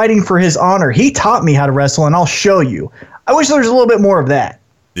teacher. I'm fighting for his honor. He taught me how to wrestle, and I'll show you. I wish there was a little bit more of that.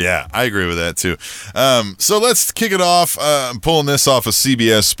 Yeah, I agree with that too. So let's kick it off. I'm pulling this off of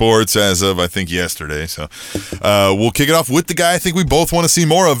CBS Sports as of, I think, yesterday. So we'll kick it off with the guy I think we both want to see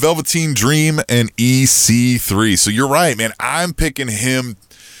more of, Velveteen Dream and EC3. So you're right, man. I'm picking him,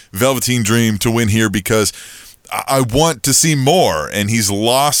 Velveteen Dream, to win here because I want to see more. And he's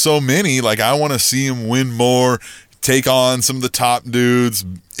lost so many. Like, I want to see him win more, take on some of the top dudes,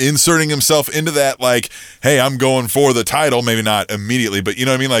 inserting himself into that, hey, I'm going for the title, maybe not immediately, but you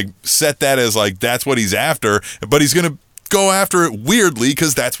know what I mean? Set that as that's what he's after, but he's going to go after it weirdly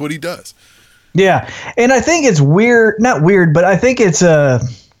because that's what he does. Yeah. And I think it's not weird, but I think it's not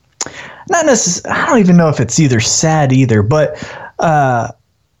necessarily, I don't even know if it's either sad either, but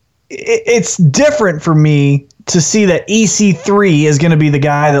it's different for me to see that EC3 is going to be the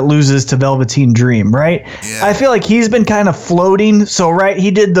guy that loses to Velveteen Dream, right? Yeah. I feel like he's been kind of floating. So, right, he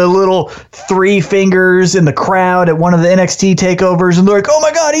did the little 3 fingers in the crowd at one of the NXT takeovers, and they're like, oh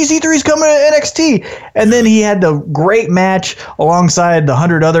my God, EC3's coming to NXT. And then he had the great match alongside the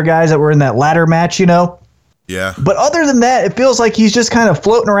 100 other guys that were in that ladder match, Yeah. But other than that, it feels like he's just kind of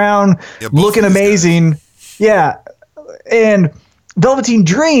floating around, looking amazing. Yeah. And Velveteen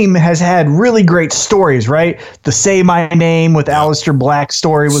Dream has had really great stories, right? The Say My Name with Aleister Black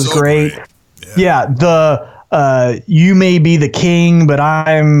story was so great. Yeah, the You May Be the King, but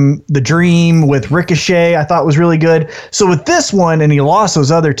I'm the Dream with Ricochet, I thought was really good. So with this one, and he lost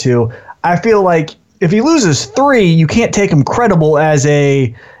those other 2, I feel like if he loses 3, you can't take him credible as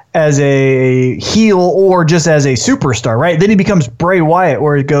a heel or just as a superstar, right? Then he becomes Bray Wyatt,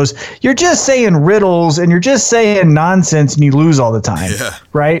 where it goes, you're just saying riddles and you're just saying nonsense and you lose all the time,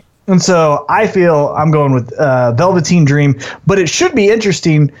 right? And so I feel I'm going with Velveteen Dream, but it should be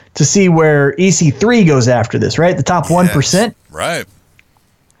interesting to see where EC3 goes after this, right? The top 1%. Right.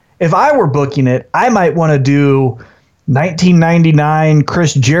 If I were booking it, I might want to do 1999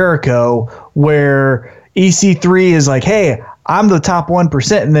 Chris Jericho, where EC3 is like, hey, I'm the top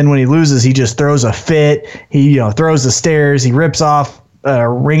 1%, and then when he loses, he just throws a fit. He, throws the stairs. He rips off a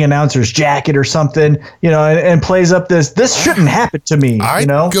ring announcer's jacket or something, and plays up this. This shouldn't happen to me. I'd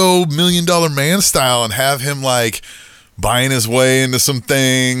go $1 Million Man style and have him buying his way into some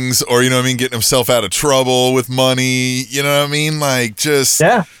things, or getting himself out of trouble with money. You know what I mean? Right.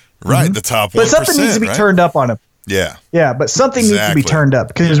 The top 1%. But something needs to be turned up on him. Yeah. Yeah, but something needs to be turned up,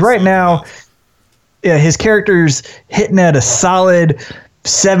 because right now, his character's hitting at a solid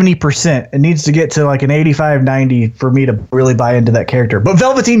 70%. It needs to get to an 85, 90 for me to really buy into that character. But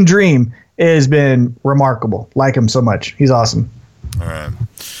Velveteen Dream has been remarkable. Like him so much. He's awesome. All right.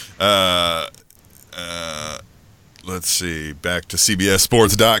 Let's see. Back to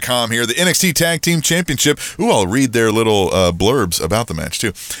CBSSports.com here. The NXT Tag Team Championship. Ooh, I'll read their little blurbs about the match,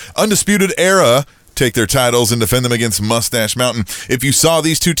 too. Undisputed Era take their titles and defend them against Mustache Mountain. If you saw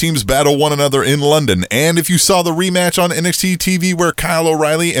these 2 teams battle one another in London, and if you saw the rematch on NXT TV where Kyle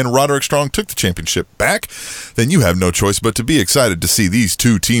O'Reilly and Roderick Strong took the championship back, then you have no choice but to be excited to see these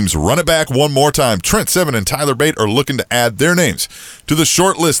 2 teams run it back one more time. Trent Seven and Tyler Bate are looking to add their names to the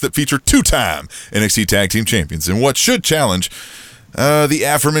short list that feature 2-time NXT Tag Team Champions in what should challenge the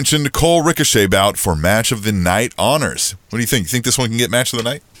aforementioned Cole Ricochet bout for Match of the Night honors. What do you think? You think this one can get Match of the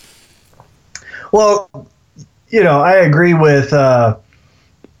Night? Well, I agree with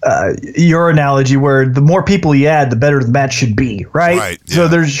your analogy where the more people you add, the better the match should be, right? Right, yeah. So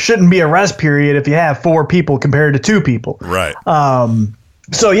there shouldn't be a rest period if you have 4 people compared to 2 people. Right.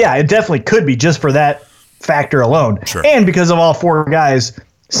 So yeah, it definitely could be just for that factor alone. Sure. And because of all 4 guys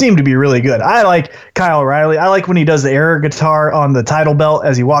seem to be really good. I like Kyle O'Reilly. I like when he does the air guitar on the title belt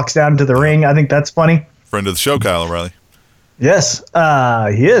as he walks down to the ring. I think that's funny. Friend of the show, Kyle O'Reilly. Yes,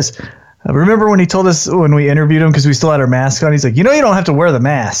 he is. Remember when he told us when we interviewed him because we still had our mask on? He's like, you don't have to wear the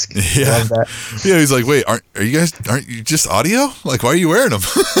mask. Yeah. I love that. Yeah, he's like, wait, aren't you just audio? Like, why are you wearing them?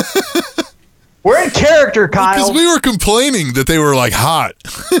 We're in character, Kyle. Because we were complaining that they were like hot.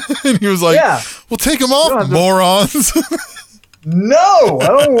 And he was like, Yeah. well, take them off, morons. No, I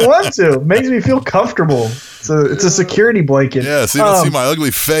don't want to. It makes me feel comfortable. So it's a security blanket. Yeah, so you don't see my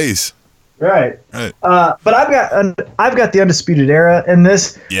ugly face. Right. Right. But I've got the Undisputed Era in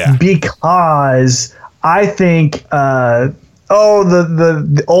this because I think the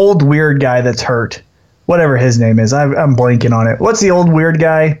old weird guy that's hurt, whatever his name is, I'm blanking on it. What's the old weird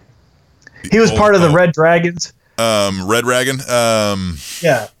guy? He was part of the Red Dragons. Red Dragon.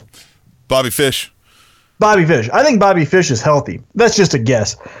 Yeah. Bobby Fish. Bobby Fish. I think Bobby Fish is healthy. That's just a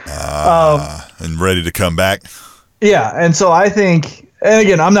guess. And ready to come back. Yeah, and so I think, and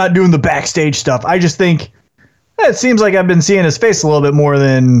again, I'm not doing the backstage stuff. I just think it seems like I've been seeing his face a little bit more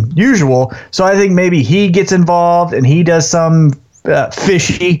than usual. So I think maybe he gets involved and he does some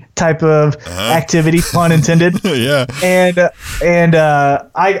fishy type of activity, pun intended. Yeah. And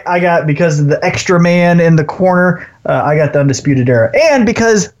I got, because of the extra man in the corner, I got the Undisputed Era. And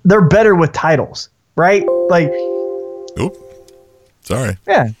because they're better with titles, right? Like, Oop. Sorry.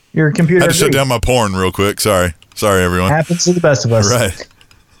 yeah, your computer. I had to shut down my porn real quick. Sorry, everyone. Happens to the best of us. Right.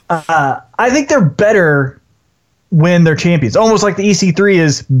 I think they're better when they're champions. Almost like the EC3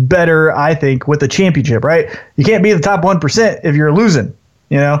 is better, I think, with the championship, right? You can't be the top 1% if you're losing,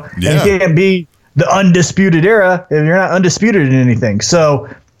 Yeah. And you can't be the Undisputed Era if you're not undisputed in anything.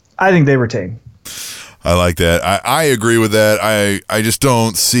 So I think they retain. I like that. I agree with that. I just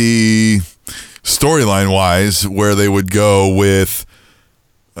don't see storyline wise where they would go with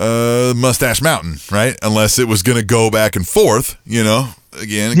Mustache Mountain, right? Unless it was going to go back and forth,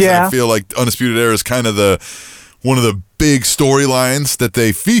 Again, 'cause I feel like Undisputed Era is kind of one of the big storylines that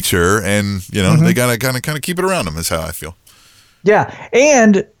they feature, and they gotta kind of keep it around them. Is how I feel. Yeah,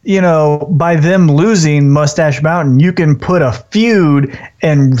 and by them losing Mustache Mountain, you can put a feud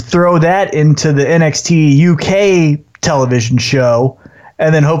and throw that into the NXT UK television show,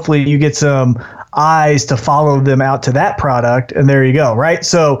 and then hopefully you get some eyes to follow them out to that product, and there you go, right?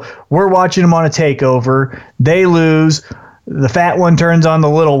 So we're watching them on a takeover. They lose. The fat one turns on the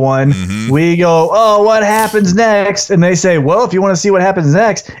little one. Mm-hmm. We go, oh, what happens next? And they say, well, if you want to see what happens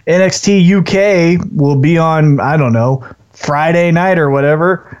next, NXT UK will be on, I don't know, Friday night or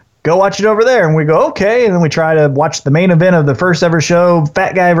whatever. Go watch it over there. And we go, okay. And then we try to watch the main event of the first ever show,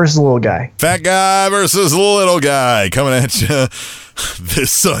 Fat Guy versus Little Guy. Fat Guy versus Little Guy coming at you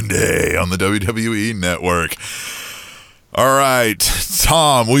this Sunday on the WWE Network. All right,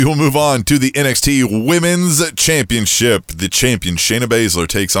 Tom, we will move on to the NXT Women's Championship. The champion, Shayna Baszler,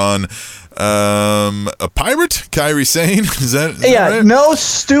 takes on a pirate, Kairi Sane. Is that right? No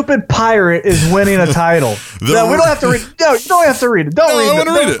stupid pirate is winning a title. No, we don't have to read it. No, you don't have to read it. Don't read it. I want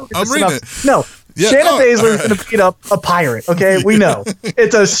to read it. I'm reading it. No. Yeah. Shayna Baszler is going to beat up a pirate, okay? We know.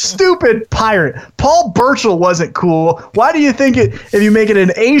 It's a stupid pirate. Paul Burchill wasn't cool. Why do you think if you make it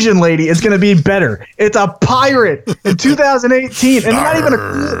an Asian lady, it's going to be better? It's a pirate in 2018. And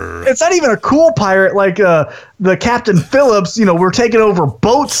it's not even a cool pirate like the Captain Phillips, we're taking over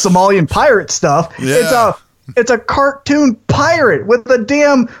boats, Somalian pirate stuff. Yeah. It's a cartoon pirate with a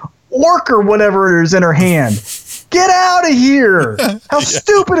damn orc or whatever it is in her hand. Get out of here. How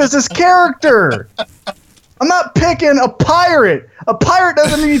stupid is this character? I'm not picking a pirate. A pirate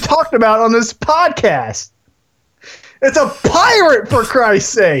doesn't need to be talked about on this podcast. It's a pirate, for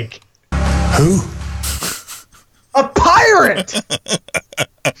Christ's sake. Who? A pirate.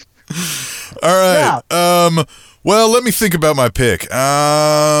 All right. Yeah. Well, let me think about my pick.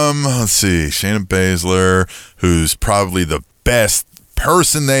 Let's see. Shayna Baszler, who's probably the best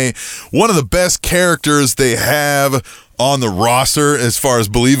person one of the best characters they have on the roster as far as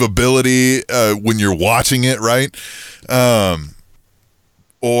believability when you're watching it, right?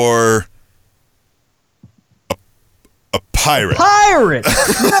 Or a pirate. Pirate.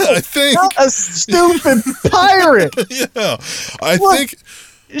 I think not a stupid pirate. Yeah. I think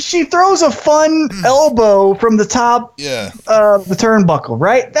she throws a fun elbow from the top the the turnbuckle,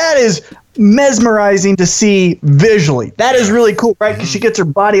 right? That is mesmerizing to see visually. That is really cool, right? Because she gets her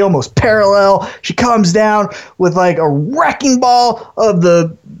body almost parallel. She comes down with like a wrecking ball of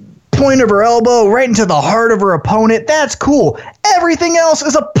the point of her elbow right into the heart of her opponent. That's cool. Everything else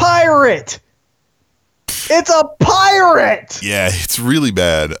is a pirate. It's a pirate. Yeah, it's really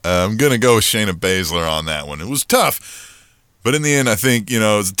bad. I'm going to go with Shayna Baszler on that one. It was tough. But in the end, I think,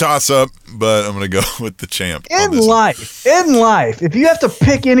 it's a toss-up, but I'm going to go with the champ. In life, if you have to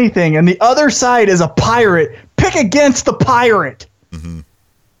pick anything and the other side is a pirate, pick against the pirate.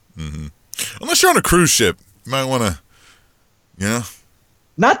 Unless you're on a cruise ship, you might want to,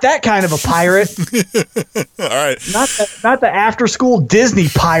 Not that kind of a pirate. All right. Not the after-school Disney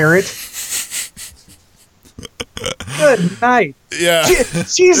pirate. Good night. Yeah,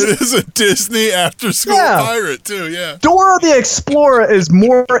 it is a Disney after-school pirate, too, yeah. Dora the Explorer is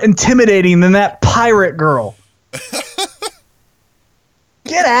more intimidating than that pirate girl.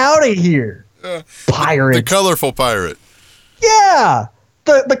 Get out of here. Pirate. The colorful pirate. Yeah.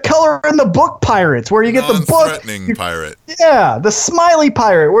 The color in the book pirates, where you get the book. Non-threatening pirate. Yeah, the smiley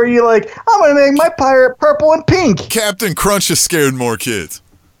pirate, where you I'm going to make my pirate purple and pink. Captain Crunch has scared more kids.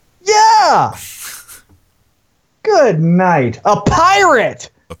 Yeah. Good night. A pirate.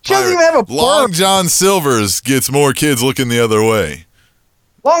 She doesn't even have a Long John Silver's gets more kids looking the other way.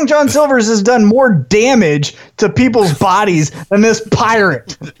 Long John Silver's has done more damage to people's bodies than this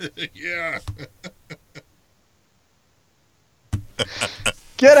pirate. Yeah.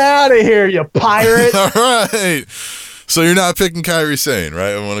 Get out of here, you pirate. All right. So you're not picking Kairi Sane,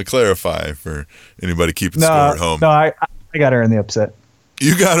 right? I want to clarify for anybody keeping score at home. No, I got her in the upset.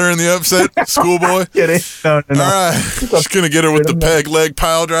 You got her in the upset, schoolboy? Kidding. No. All right. Just going to get her with the peg leg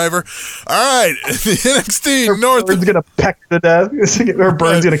pile driver. All right. The NXT North. Her going to peck her to death. Her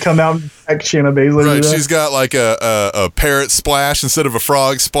bird's going to come out and peck Shayna Baszler. Right. She's got like a parrot splash instead of a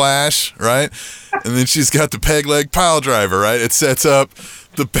frog splash, right? And then she's got the peg leg pile driver, right? It sets up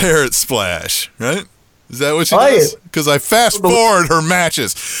the parrot splash, right? Is that what she does? Because I fast forward her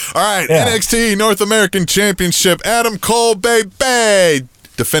matches. All right, yeah. NXT North American Championship, Adam Cole, baby,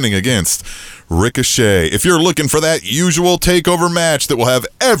 defending against Ricochet. If you're looking for that usual takeover match that will have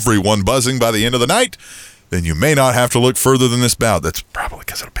everyone buzzing by the end of the night, then you may not have to look further than this bout. That's probably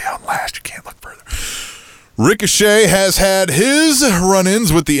because it'll be on last. You can't look further. Ricochet has had his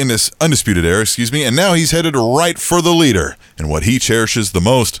run-ins with the Undisputed Era, and now he's headed right for the leader and what he cherishes the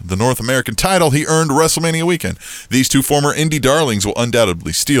most, the North American title he earned WrestleMania weekend. These two former indie darlings will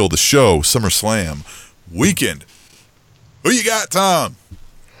undoubtedly steal the show SummerSlam weekend. Who you got, Tom?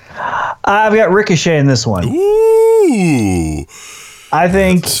 I've got Ricochet in this one. Ooh. I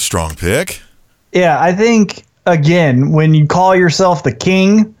think... That's a strong pick. Yeah, I think, again, when you call yourself the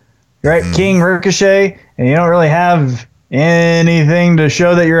king, right, King Ricochet, and you don't really have anything to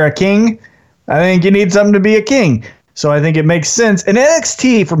show that you're a king, I think you need something to be a king. So I think it makes sense. And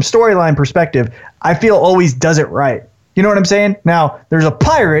NXT, from storyline perspective, I feel always does it right. You know what I'm saying? Now, there's a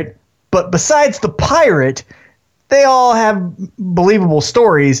pirate, but besides the pirate, they all have believable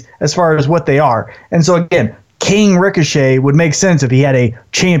stories as far as what they are. And so, again, King Ricochet would make sense if he had a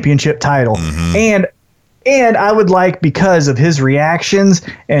championship title. And I would like, because of his reactions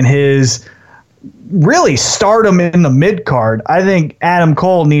and his really stardom in the mid-card, I think Adam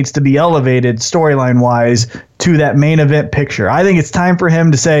Cole needs to be elevated storyline-wise to that main event picture. I think it's time for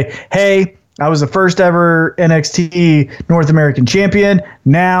him to say, hey, I was the first ever NXT North American champion.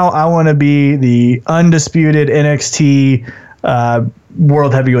 Now I want to be the undisputed NXT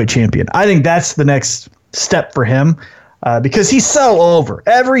World Heavyweight Champion. I think that's the next step for him. Because he's so over.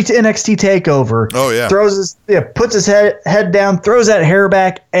 Every NXT takeover, puts his head down, throws that hair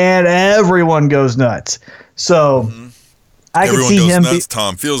back, and everyone goes nuts. So I can see him. Nuts,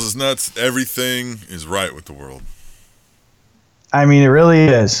 Tom feels his nuts. Everything is right with the world. I mean, it really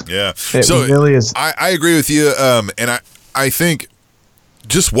is. Yeah, it really is. I agree with you. And I think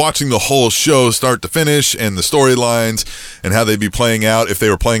just watching the whole show start to finish and the storylines and how they'd be playing out, if they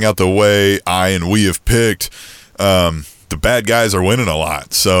were playing out the way I and we have picked. The bad guys are winning a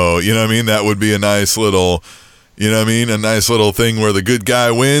lot. So, you know what I mean? That would be a nice little, a nice little thing where the good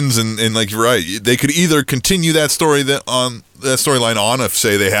guy wins. And like, you're right, they could either continue that storyline on if,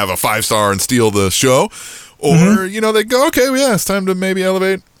 say, they have a 5-star and steal the show, or, they go, okay, well, yeah, it's time to maybe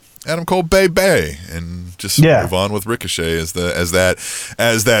elevate Adam Cole Bay and just move on with Ricochet as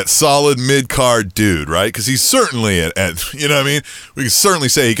that solid mid-card dude, right? Because he's certainly at, you know what I mean? We can certainly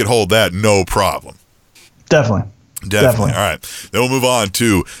say he could hold that no problem. Definitely. Definitely. All right. Then we'll move on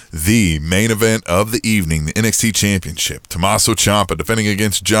to the main event of the evening, the NXT Championship. Tommaso Ciampa defending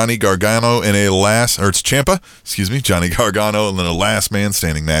against Johnny Gargano in Johnny Gargano in a last man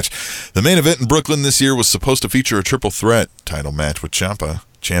standing match. The main event in Brooklyn this year was supposed to feature a triple threat title match with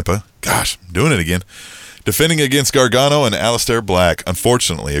Ciampa, gosh, I'm doing it again, defending against Gargano and Aleister Black.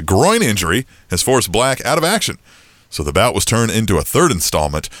 Unfortunately, a groin injury has forced Black out of action. So the bout was turned into a third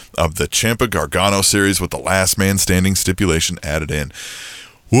installment of the Ciampa-Gargano series with the last man standing stipulation added in.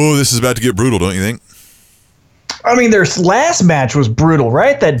 Whoa, this is about to get brutal, don't you think? I mean, their last match was brutal,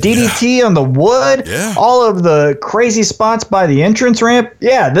 right? That DDT on the wood, all of the crazy spots by the entrance ramp.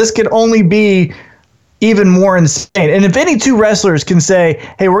 Yeah, this could only be even more insane. And if any two wrestlers can say,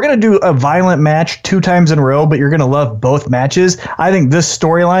 hey, we're going to do a violent match 2 times in a row, but you're going to love both matches, I think this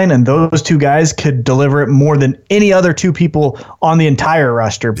storyline and those two guys could deliver it more than any other two people on the entire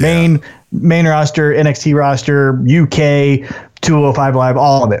roster. Yeah. Main roster, NXT roster, UK, 205 Live,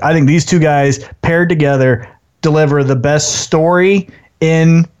 all of it. I think these two guys paired together deliver the best story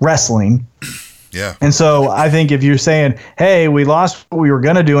in wrestling. Yeah. And so I think if you're saying, hey, we lost what we were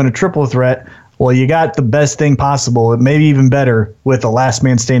going to do in a triple threat, well, you got the best thing possible, maybe even better, with a last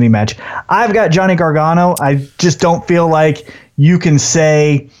man standing match. I've got Johnny Gargano. I just don't feel like you can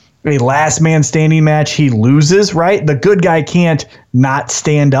say a last man standing match he loses, right? The good guy can't not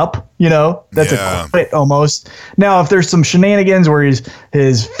stand up, That's a quit almost. Now, if there's some shenanigans where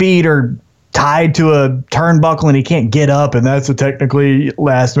his feet are tied to a turnbuckle and he can't get up, and that's a technically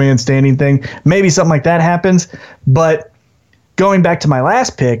last man standing thing, maybe something like that happens. But going back to my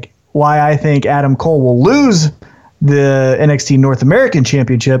last pick, why I think Adam Cole will lose the NXT North American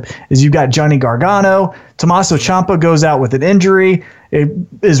Championship is you've got Johnny Gargano. Tommaso Ciampa goes out with an injury. It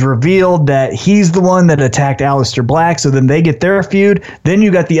is revealed that he's the one that attacked Aleister Black, so then they get their feud. Then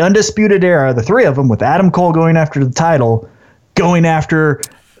you got the Undisputed Era, the three of them, with Adam Cole going after the title, going after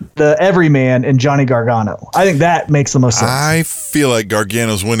the Everyman and Johnny Gargano. I think that makes the most sense. I feel like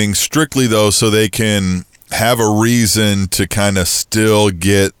Gargano's winning strictly, though, so they can have a reason to kind of still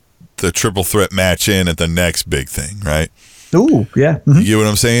get the triple threat match in at the next big thing, right? Ooh, yeah. Mm-hmm. You get what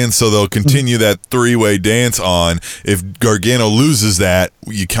I'm saying? So they'll continue that three-way dance on. If Gargano loses that,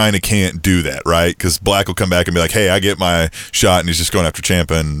 you kind of can't do that, right? Because Black will come back and be like, hey, I get my shot, and he's just going after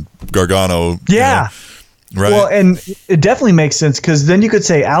Ciampa, and Gargano. Yeah. Right. Well, and it definitely makes sense, because then you could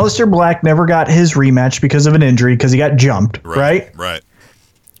say Aleister Black never got his rematch because of an injury, because he got jumped, right? Right.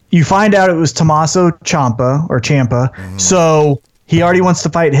 You find out it was Tommaso Ciampa, mm-hmm. So he already wants to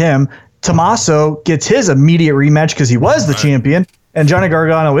fight him. Tommaso gets his immediate rematch because he was the champion, and Johnny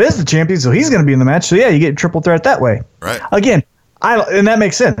Gargano is the champion, so he's going to be in the match. So, yeah, you get triple threat that way. Right. Again, and that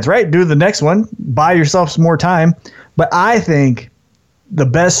makes sense, right? Do the next one. Buy yourself some more time. But I think the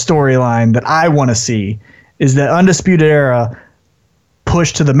best storyline that I want to see is the Undisputed Era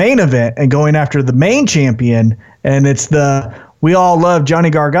push to the main event and going after the main champion, and it's we all love Johnny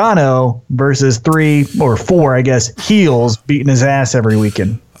Gargano versus 3 or 4, I guess, heels beating his ass every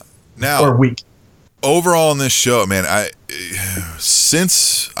weekend. Now, or week. Overall on this show, man,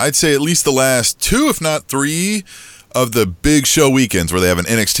 since I'd say at least the last 2, if not 3, of the big show weekends where they have an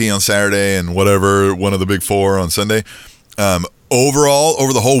NXT on Saturday and whatever, one of the big 4 on Sunday, overall,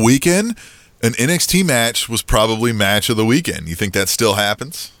 over the whole weekend, an NXT match was probably match of the weekend. You think that still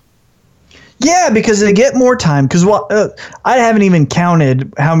happens? Yeah, because they get more time. Because I haven't even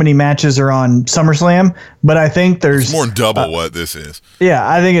counted how many matches are on SummerSlam, but I think there's it's more than double what this is. Yeah,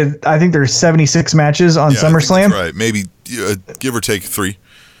 I think there's 76 matches on SummerSlam. That's right, maybe give or take 3.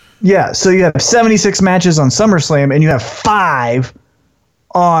 Yeah, so you have 76 matches on SummerSlam, and you have 5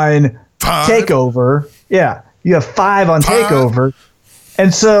 on TakeOver. Yeah, you have 5 on TakeOver,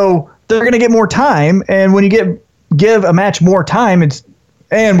 and so they're going to get more time. And when you give a match more time,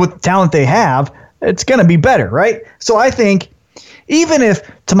 and with the talent they have, it's going to be better, right? So I think even if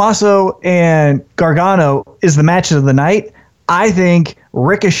Tommaso and Gargano is the match of the night, I think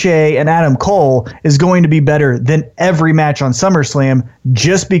Ricochet and Adam Cole is going to be better than every match on SummerSlam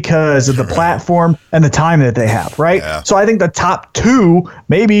just because of the platform and the time that they have, right? Yeah. So I think the top 2,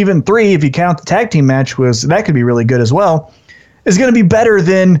 maybe even 3, if you count the tag team match, that could be really good as well, is going to be better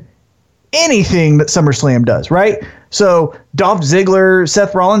than anything that SummerSlam does, right? So Dolph Ziggler,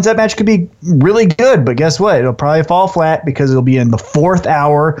 Seth Rollins, that match could be really good, but guess what? It'll probably fall flat because it'll be in the 4th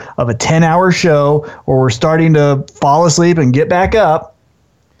hour of a 10-hour show where we're starting to fall asleep and get back up,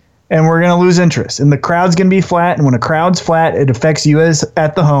 and we're going to lose interest. And the crowd's going to be flat, and when a crowd's flat, it affects you as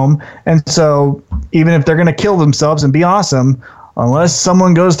at the home. And so even if they're going to kill themselves and be awesome, unless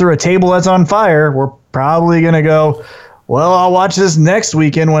someone goes through a table that's on fire, we're probably going to go, well, I'll watch this next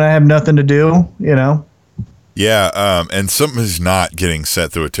weekend when I have nothing to do, Yeah, and something's not getting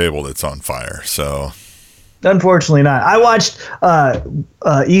set through a table that's on fire. So, unfortunately, not. I watched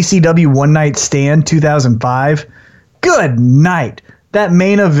ECW One Night Stand 2005. Good night. That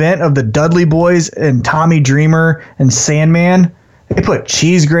main event of the Dudley Boys and Tommy Dreamer and Sandman. They put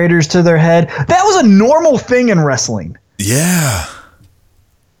cheese graters to their head. That was a normal thing in wrestling. Yeah.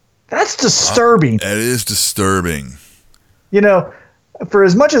 That's disturbing. That is disturbing. You know, for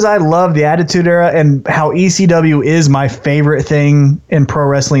as much as I love the Attitude Era and how ECW is my favorite thing in pro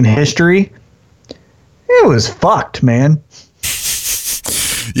wrestling history, it was fucked, man.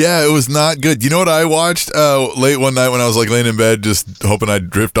 Yeah, it was not good. You know what I watched late one night when I was like laying in bed just hoping I'd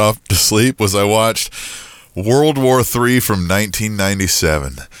drift off to sleep was I watched World War III from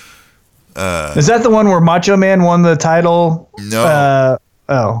 1997. Is that the one where Macho Man won the title? No.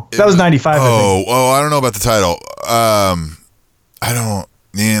 That was 95. I don't know about the title.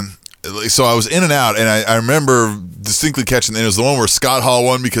 So I was in and out, and I remember distinctly catching it was the one where Scott Hall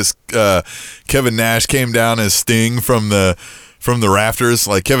won because Kevin Nash came down as Sting from the rafters.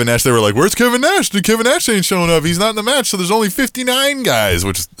 Like Kevin Nash, they were like, "Where's Kevin Nash? Kevin Nash ain't showing up. He's not in the match." So there's only 59 guys,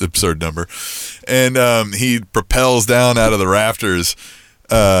 which is an absurd number. And he propels down out of the rafters.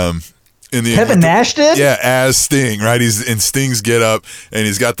 Kevin Nash did? Yeah, as Sting, right? He's in Sting's get up, and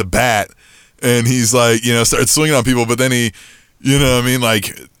he's got the bat, and he's like, starts swinging on people, but then he,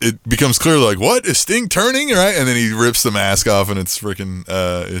 like it becomes clear, like, what is Sting turning, right? And then he rips the mask off, and it's freaking,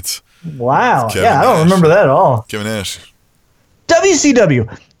 wow, Kevin yeah, I don't Nash. remember that at all. Kevin Nash.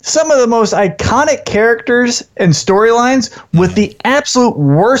 WCW, some of the most iconic characters and storylines with the absolute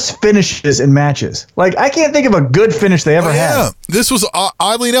worst finishes in matches. Like, I can't think of a good finish they ever had. This was,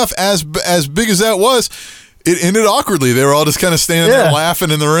 oddly enough, as big as that was, it ended awkwardly. They were all just kind of standing there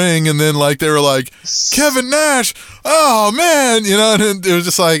laughing in the ring, and then like they were like, Kevin Nash, oh man, and it was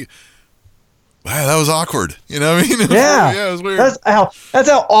just like, wow, that was awkward. You know what I mean? It was weird. That's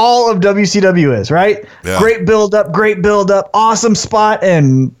how all of WCW is, right? Yeah. Great build up, awesome spot,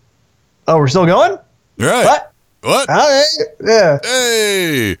 and we're still going? Right. What? Okay. Yeah.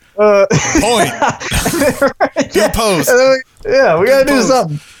 Hey. Point. Right. Do the pose. Yeah, we gotta do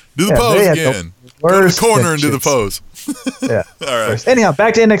something. Do the pose again. Go to the corner and do the pose. Yeah. All right. Anyhow,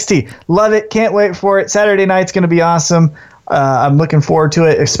 back to NXT. Love it. Can't wait for it. Saturday night's going to be awesome. I'm looking forward to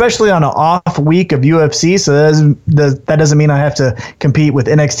it, especially on an off week of UFC. So that doesn't mean I have to compete with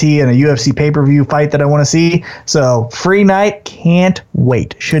NXT and a UFC pay-per-view fight that I want to see. So free night. Can't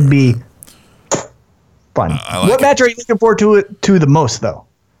wait. Should be fun. What match are you looking forward to the most, though?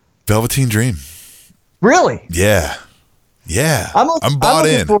 Velveteen Dream. Really? Yeah. I'm bought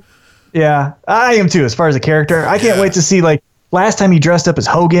in. Yeah, I am too. As far as a character, I can't wait to see. Like last time he dressed up as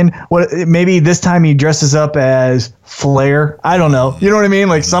Hogan. Maybe this time he dresses up as Flair. I don't know. You know what I mean?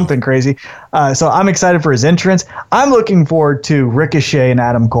 Like something crazy. So I'm excited for his entrance. I'm looking forward to Ricochet and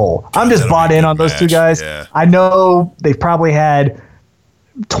Adam Cole. I'm just bought in on those two guys. Yeah. I know they've probably had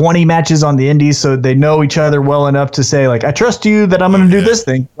 20 matches on the indies, so they know each other well enough to say, like, I trust you that I'm going to do this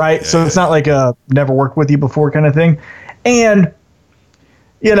thing, right? So it's not like a never worked with you before kind of thing. And,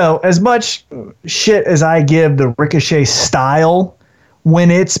 as much shit as I give the Ricochet style, when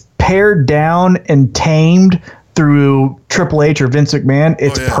it's pared down and tamed through Triple H or Vince McMahon,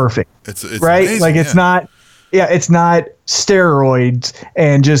 it's perfect. It's right? amazing, like, it's not steroids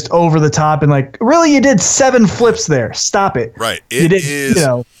and just over the top and like, really, you did 7 flips there. Stop it. Right. It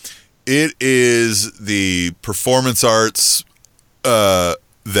is the performance arts that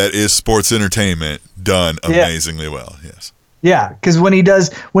is sports entertainment done amazingly well. Yes. Yeah, because when he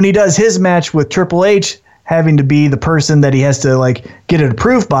does his match with Triple H, having to be the person that he has to like get it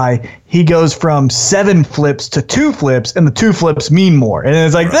approved by, he goes from 7 flips to 2 flips, and the 2 flips mean more, and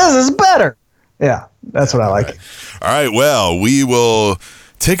it's like this is better. Yeah, that's what I like. All right, well, we will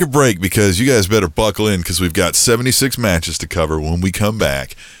take a break because you guys better buckle in because we've got 76 matches to cover when we come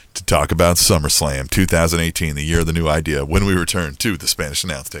back to talk about SummerSlam 2018, the year of the new idea, when we return to the Spanish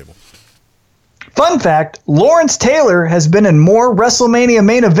Announce Table. Fun fact, Lawrence Taylor has been in more WrestleMania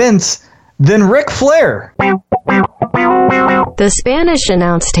main events than Ric Flair. The Spanish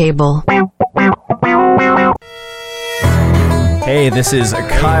Announce Table. Hey, this is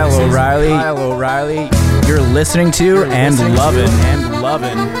Kyle O'Reilly. You're listening to and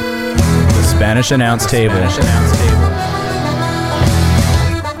loving the Spanish Announce Table.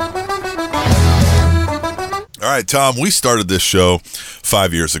 All right, Tom, we started this show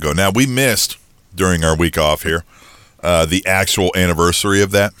 5 years ago. Now, we missed, during our week off here, the actual anniversary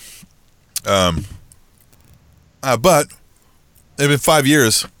of that. But it's been 5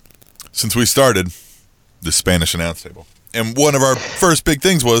 years since we started the Spanish Announce Table. And one of our first big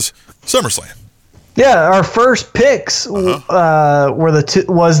things was SummerSlam. Yeah, our first picks was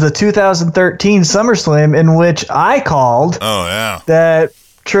the 2013 SummerSlam, in which I called that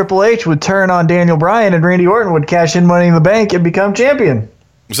Triple H would turn on Daniel Bryan and Randy Orton would cash in Money in the Bank and become champion.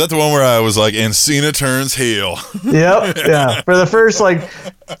 Was that the one where I was like, and Cena turns heel? Yep, yeah. For the first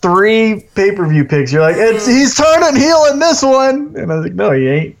 3 pay-per-view picks, you're like, he's turning heel in this one. And I was like, no, he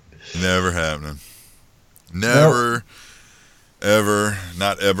ain't. Never happening. Never, ever,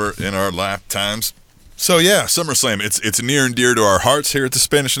 not ever in our lifetimes. So yeah, SummerSlam, it's near and dear to our hearts here at the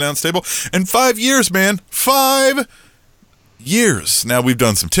Spanish Announce Table. And 5 years, man, 5 years. Now we've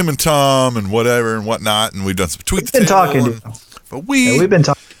done some Tim and Tom and whatever and whatnot, and we've done some Tweet the Table. But we've been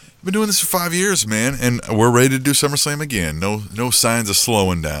doing this for 5 years, man, and we're ready to do SummerSlam again. No signs of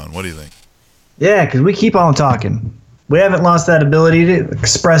slowing down. What do you think? Yeah, because we keep on talking. We haven't lost that ability to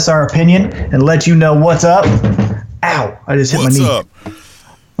express our opinion and let you know what's up. Ow! I just hit my knee. What's up?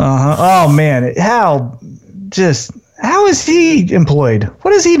 Oh man, how is he employed?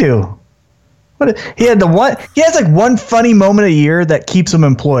 What does he do? He has one funny moment a year that keeps him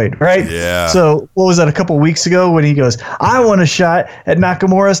employed, right? Yeah. So what was that, a couple weeks ago when he goes, I want a shot at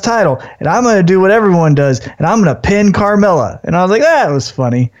Nakamura's title and I'm going to do what everyone does and I'm going to pin Carmella. And I was like, that was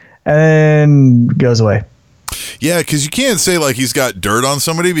funny. And then goes away. Yeah, because you can't say he's got dirt on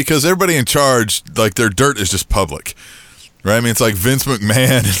somebody because everybody in charge, their dirt is just public. Right? I mean, it's like Vince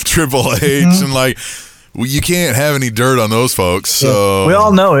McMahon and Triple H, and you can't have any dirt on those folks. So we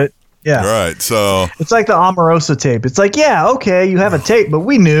all know it. Yeah. Right. So it's like the Omarosa tape. It's like, yeah, okay, you have a tape, but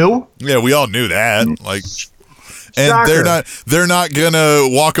we knew. Yeah, we all knew that. And Shocker. they're not gonna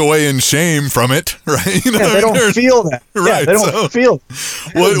walk away in shame from it, right? They don't feel that. Right. Yeah, they don't feel.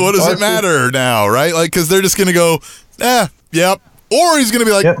 What does it matter now, right? Because they're just gonna go, yep. Or he's gonna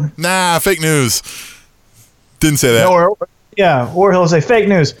be like, nah, fake news. Didn't say that. Or he'll say fake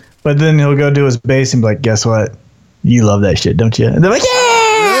news, but then he'll go do his base and be like, guess what? You love that shit, don't you? And they're like,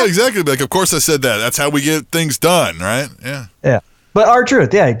 yeah, exactly. Of course I said that. That's how we get things done, right? Yeah. Yeah. But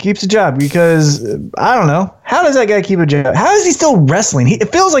R-Truth, he keeps a job because, I don't know, how does that guy keep a job? How is he still wrestling?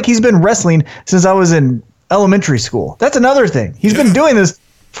 It feels like he's been wrestling since I was in elementary school. That's another thing. He's been doing this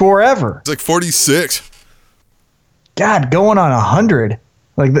forever. It's 46. God, going on 100.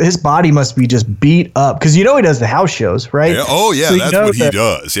 His body must be just beat up because he does the house shows, right? Yeah. Oh yeah, so that's what he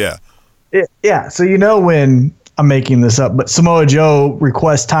does. Yeah. Yeah. So when I'm making this up, but Samoa Joe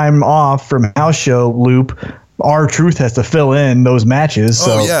requests time off from house show loop, R-Truth has to fill in those matches.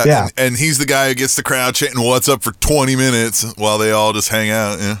 So yeah. And he's the guy who gets the crowd chanting "What's up" for 20 minutes while they all just hang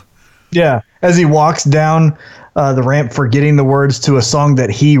out. Yeah. Yeah. As he walks down the ramp, forgetting the words to a song that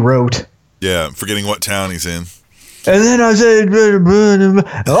he wrote. Yeah, forgetting what town he's in. And then I said,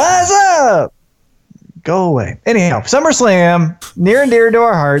 what's up? Go away. Anyhow, SummerSlam, near and dear to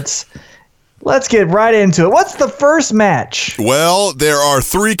our hearts. Let's get right into it. What's the first match? Well, there are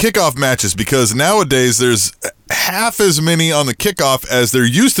 3 kickoff matches because nowadays there's half as many on the kickoff as there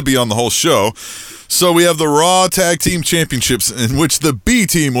used to be on the whole show. So we have the Raw Tag Team Championships in which the B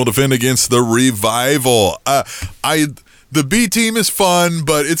Team will defend against the Revival. The B Team is fun,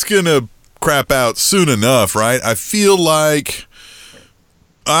 but it's going to crap out soon enough, right? I feel like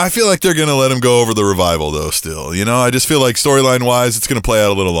they're going to let him go over the Revival, though, still. I just feel like storyline-wise, it's going to play out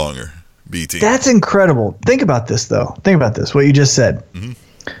a little longer. BT. That's incredible. Think about this, though. What you just said.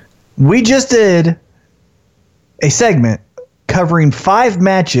 Mm-hmm. We just did a segment covering 5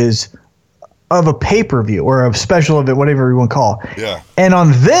 matches of a pay-per-view or a special event, whatever you want to call it. Yeah. And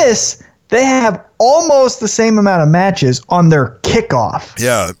on this, they have almost the same amount of matches on their kickoff.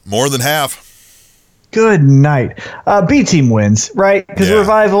 Yeah, more than half. Good night. B Team wins, right? Because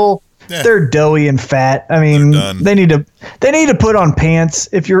Revival, they're doughy and fat. I mean, they need to put on pants.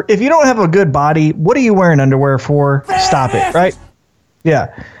 If you don't have a good body, what are you wearing underwear for? Stop it, right?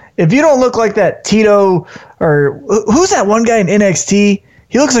 Yeah. If you don't look like that Tito, or who's that one guy in NXT?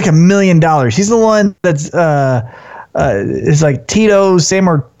 He looks like $1 million. He's the one that's it's like Tito San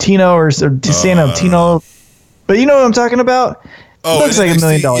Martino or Santino. But you know what I'm talking about? Oh, looks like $1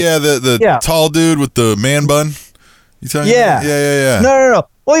 million. Yeah, the tall dude with the man bun. You talking about? Yeah. No.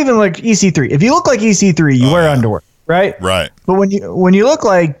 Well, even like EC3. If you look like EC3, you wear underwear, right? Right. But when you look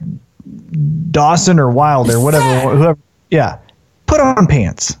like Dawson or Wilder, whoever, put on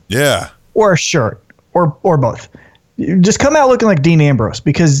pants. Yeah. Or a shirt, or both. Just come out looking like Dean Ambrose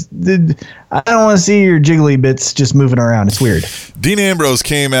because I don't want to see your jiggly bits just moving around. It's weird. Dean Ambrose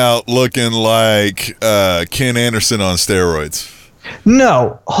came out looking like Ken Anderson on steroids.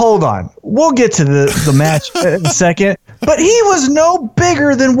 No, hold on. We'll get to the match in a second. But he was no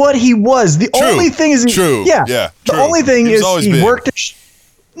bigger than what he was. The only thing is, true. The only thing is he worked.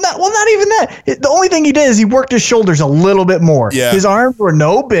 Not even that. The only thing he did is he worked his shoulders a little bit more. Yeah. His arms were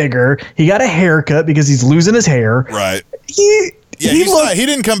no bigger. He got a haircut because he's losing his hair. Right. He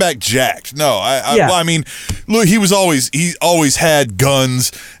didn't come back jacked. No, well, I mean, look, he always had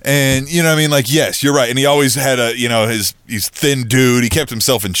guns, and you know what I mean. Like, yes, you're right, and he always had he's thin dude. He kept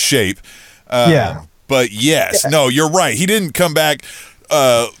himself in shape. But yes, no, you're right. He didn't come back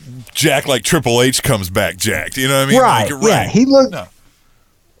jacked like Triple H comes back jacked. You know what I mean? Right. Like, Yeah. He looked. No.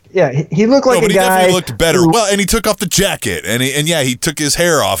 Yeah, he looked like but a he guy definitely looked better. who- Well, and he took off the jacket, and he took his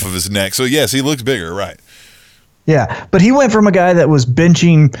hair off of his neck. So yes, he looked bigger. Right. Yeah, but he went from a guy that was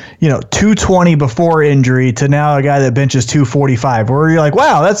benching, 220 before injury to now a guy that benches 245. Where you're like,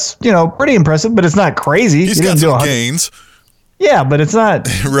 wow, that's pretty impressive, but it's not crazy. He's He got didn't do some 100. gains. Yeah, but it's not.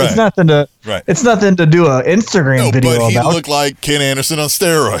 Right. It's nothing to. Right. It's nothing to do an Instagram No, video but he about. looked like Ken Anderson on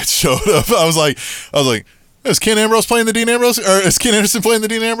steroids. Showed up. I was like, is Ken Ambrose playing the Dean Ambrose, or is Ken Anderson playing the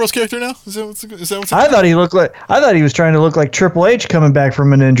Dean Ambrose character now? Is that what's I thought he was trying to look like Triple H coming back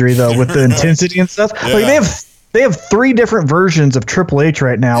from an injury though, with the intensity and stuff. Yeah. Like they have 3 different versions of Triple H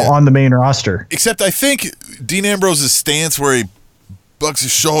right now on the main roster. Except I think Dean Ambrose's stance where he bucks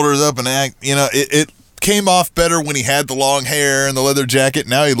his shoulders up and it came off better when he had the long hair and the leather jacket.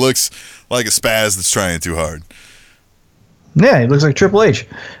 Now he looks like a spaz that's trying too hard. Yeah, he looks like Triple H.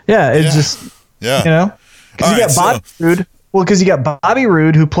 Yeah, it's just Yeah. because you got Bobby Roode. Well, because you got Bobby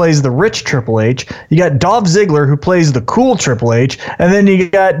Roode who plays the rich Triple H. You got Dolph Ziggler who plays the cool Triple H, and then you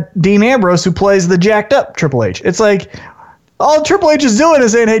got Dean Ambrose who plays the jacked up Triple H. It's like all Triple H is doing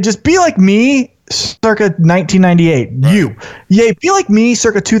is saying, "Hey, just be like me, circa 1998. Right. Be like me,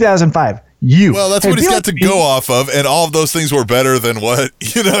 circa 2005. You." Well, that's what he's got to go off of, and all of those things were better than what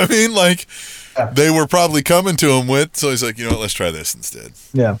you know what I mean. Like they were probably coming to him with. So he's like, you know what? Let's try this instead.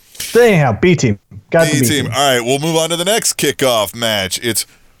 Yeah. So anyhow, B team. Got the B team. All right, we'll move on to the next kickoff match. It's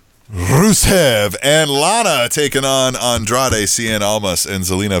Rusev and Lana taking on Andrade, Cien Almas, and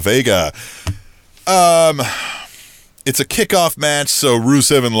Zelina Vega. It's a kickoff match, so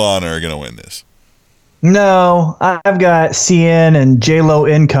Rusev and Lana are going to win this. No, I've got Cien and J-Lo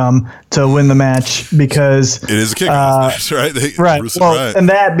Income to win the match because it is a kickoff match, right? Right. Rusev, well, right. And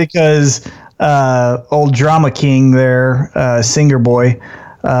that because old drama king there, Singer Boy,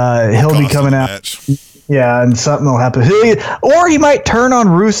 he'll be coming out. Match. Yeah, and something will happen. Or he might turn on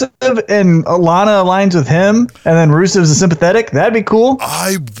Rusev and Lana aligns with him, and then Rusev's a sympathetic. That'd be cool.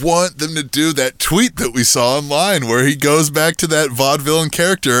 I want them to do that tweet that we saw online where he goes back to that vaudevillain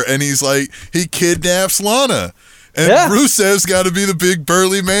character and he's like, he kidnaps Lana. And Rusev's got to be the big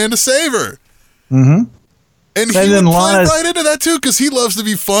burly man to save her. Mm-hmm. And he would play right into that too because he loves to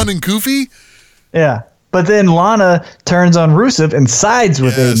be fun and goofy. Yeah. But then Lana turns on Rusev and sides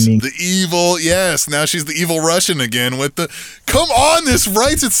with Aiden. The evil, yes. Now she's the evil Russian again with the, come on, this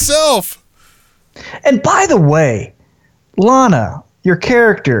writes itself. And by the way, Lana, your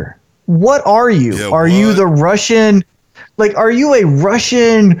character, what are you? Yeah, are you the Russian, are you a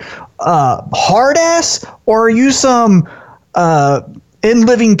Russian hard ass? Or are you some in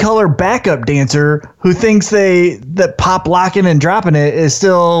living color backup dancer who thinks that pop locking and dropping it is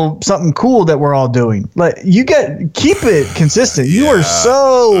still something cool that we're all doing? Like keep it consistent. You are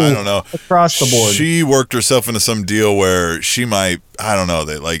so I don't know across the board. She worked herself into some deal where she might I don't know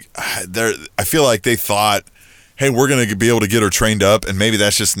I feel like they thought, hey, we're gonna be able to get her trained up, and maybe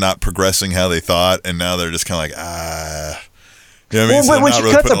that's just not progressing how they thought, and now they're just kind of like you know what I mean? So when she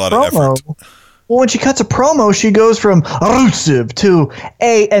cuts a promo. Well, when she cuts a promo, she goes from Rusev to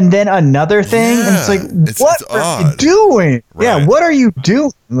and then another thing. Yeah, and it's like, what are you doing? Right. Yeah, what are you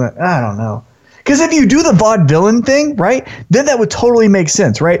doing? I don't know. Because if you do the vaudevillain thing, right, then that would totally make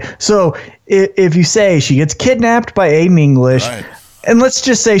sense, right? So if you say she gets kidnapped by Aiden English, right. And let's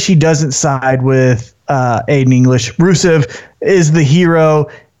just say she doesn't side with Aiden English, Rusev is the hero,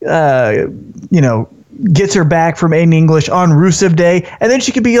 gets her back from Aiden English on Rusev Day, and then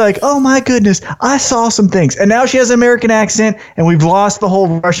she could be like, oh my goodness, I saw some things. And now she has an American accent, and we've lost the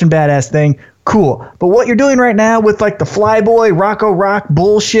whole Russian badass thing. Cool. But what you're doing right now with the Flyboy, Rocco Rock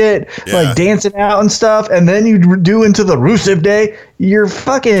bullshit, dancing out and stuff, and then you do into the Rusev Day, you're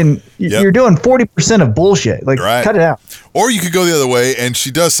you're doing 40% of bullshit. Cut it out. Or you could go the other way, and she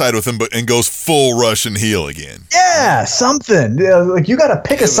does side with him, and goes full Russian heel again. Yeah, something. You got to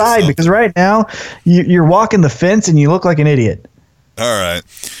pick a side because right now you're walking the fence and you look like an idiot. All right.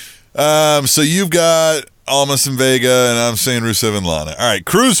 So you've got Almas and Vega, and I'm saying Rusev and Lana. All right,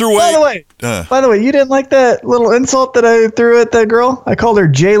 Cruiserweight. By the way, you didn't like that little insult that I threw at that girl? I called her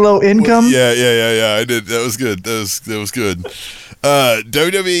J-Lo income. Yeah. I did. That was good. That was good.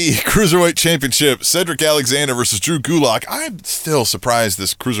 WWE Cruiserweight Championship: Cedric Alexander versus Drew Gulak. I'm still surprised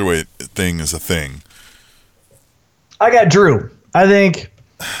this Cruiserweight thing is a thing. I got Drew. I think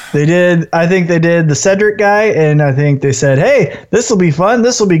they did the Cedric guy, and I think they said, hey, this will be fun.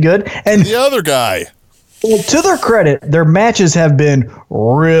 This will be good. And the other guy. Well, to their credit, their matches have been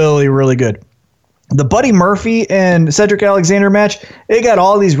really, really good. The Buddy Murphy and Cedric Alexander match, it got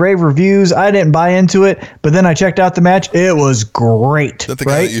all these rave reviews. I didn't buy into it, but then I checked out the match. It was great. Is that the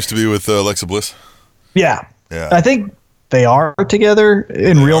guy that used to be with Alexa Bliss? Yeah. I think they are together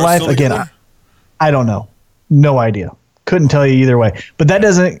in real life. Again, I don't know. No idea. Couldn't tell you either way. But that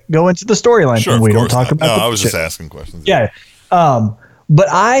doesn't go into the storyline. Sure, we don't talk about I was just asking questions. Yeah. But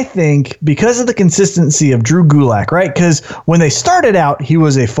I think because of the consistency of Drew Gulak, right? Because when they started out, he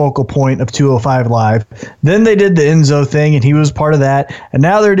was a focal point of 205 Live. Then they did the Enzo thing, and he was part of that. And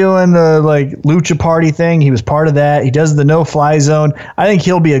now they're doing the Lucha Party thing. He was part of that. He does the no-fly zone. I think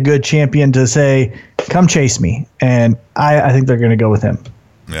he'll be a good champion to say, come chase me. And I think they're going to go with him.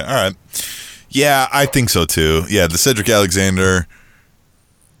 Yeah, all right. Yeah, I think so too. Yeah, the Cedric Alexander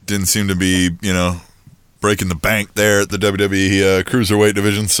didn't seem to be, breaking the bank there at the WWE Cruiserweight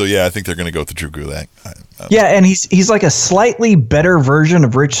division. So, yeah, I think they're going to go with the Drew Gulak. Yeah, and he's like a slightly better version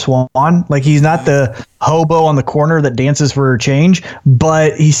of Rich Swann. Like, he's not the hobo on the corner that dances for change,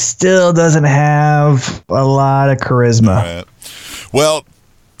 but he still doesn't have a lot of charisma. All right. Well,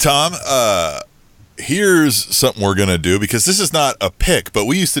 Tom, here's something we're going to do, because this is not a pick, but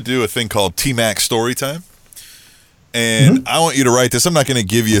we used to do a thing called T-Mac Storytime. And I want you to write this. I'm not going to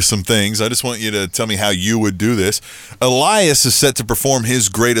give you some things. I just want you to tell me how you would do this. Elias is set to perform his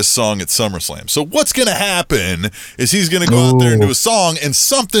greatest song at SummerSlam. So what's going to happen is he's going to go out there and do a song, and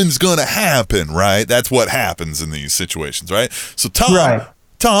something's going to happen, right? That's what happens in these situations, right? So,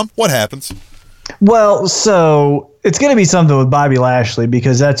 Tom, what happens? Well, so it's going to be something with Bobby Lashley,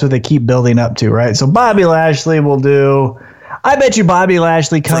 because that's what they keep building up to, right? So Bobby Lashley will do – I bet you Bobby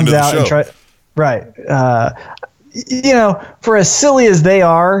Lashley comes out and try – right. For as silly as they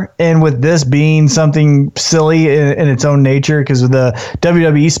are, and with this being something silly in its own nature, because of the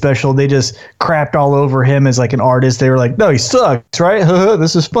WWE special, they just crapped all over him as like an artist. They were like, no, he sucks, right?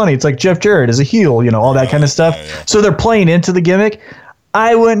 This is funny. It's like Jeff Jarrett as a heel, all that kind of stuff. Yeah. So they're playing into the gimmick.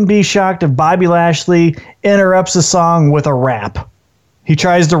 I wouldn't be shocked if Bobby Lashley interrupts the song with a rap. He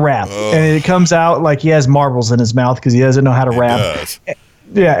tries to rap, and it comes out like he has marbles in his mouth because he doesn't know how to rap. Does.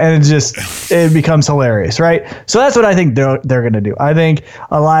 Yeah, and it becomes hilarious, right? So that's what I think they're going to do. I think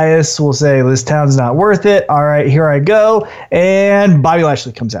Elias will say, this town's not worth it. All right, here I go. And Bobby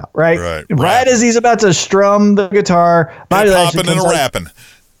Lashley comes out, right? Right as he's about to strum the guitar, Bobby Lashley comes out. Rapping.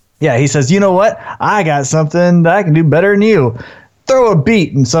 Yeah, he says, you know what? I got something that I can do better than you. Throw a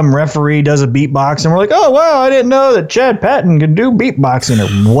beat, and some referee does a beatbox, and we're like, oh, wow, I didn't know that Chad Patton can do beatboxing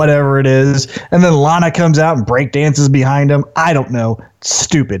or whatever it is. And then Lana comes out and break dances behind him. I don't know.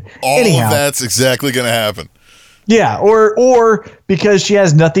 Stupid. Anyhow, of that's exactly going to happen. Yeah, or because she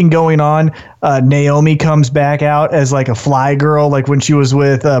has nothing going on, Naomi comes back out as like a fly girl, like when she was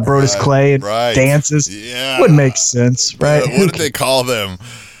with Brodus Clay and dances. Yeah. Wouldn't make sense, right? What did they call them?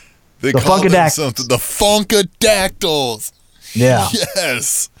 The Funkadactyls. The Funkadactyls. Yeah.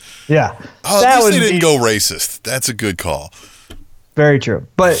 Yes. Yeah. Oh, at least they didn't go racist. That's a good call. Very true.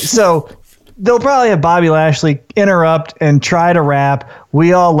 But so they'll probably have Bobby Lashley interrupt and try to rap.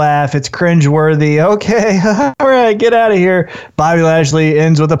 We all laugh. It's cringeworthy. Okay. All right. Get out of here. Bobby Lashley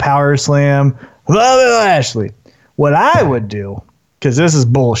ends with a power slam. Bobby Lashley. What I would do, because this is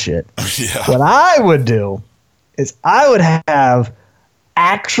bullshit. Yeah. What I would do is I would have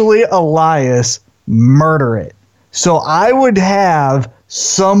actually Elias murder it. So I would have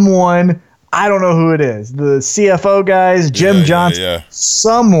someone, I don't know who it is, the CFO guys, Jim Johnson,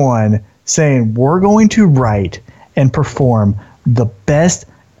 someone saying, we're going to write and perform the best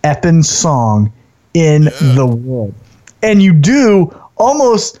effing song in the world. And you do,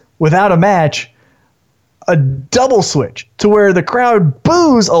 almost without a match, a double switch to where the crowd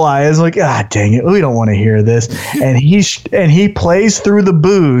boos Elias, like, dang it, we don't want to hear this. And he plays through the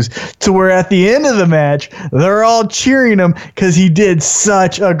boos to where at the end of the match, they're all cheering him because he did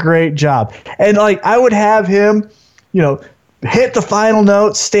such a great job. And like, I would have him, hit the final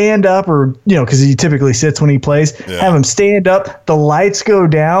note, stand up, or, because he typically sits when he plays, have him stand up, the lights go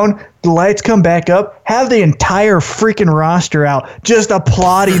down, the lights come back up, have the entire freaking roster out just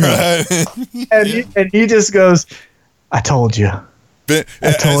applauding him. And he just goes, I told you.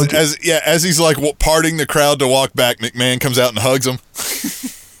 As he's like parting the crowd to walk back, McMahon comes out and hugs him.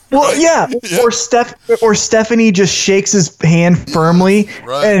 Well, yeah. Or Stephanie just shakes his hand firmly,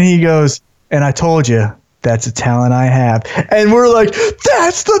 and he goes, "And I told you, that's a talent I have." And we're like,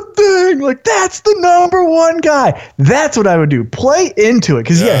 that's the thing. Like, that's the number one guy. That's what I would do. Play into it.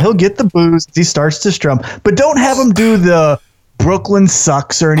 Because, he'll get the booze. He starts to strum. But don't have him do the Brooklyn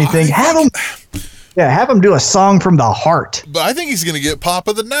sucks or anything. Have him do a song from the heart. But I think he's going to get pop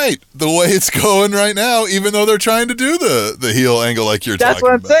of the night the way it's going right now, even though they're trying to do the heel angle like you're talking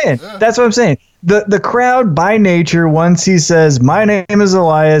about. That's what I'm saying. The crowd by nature, once he says, "My name is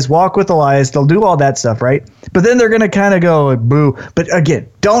Elias, walk with Elias," they'll do all that stuff, right? But then they're going to kind of go, like, boo. But again,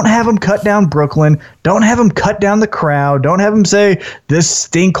 don't have him cut down Brooklyn. Don't have him cut down the crowd. Don't have him say this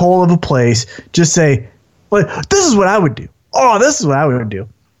stinkhole of a place. Just say, well, this is what I would do. Oh, this is what I would do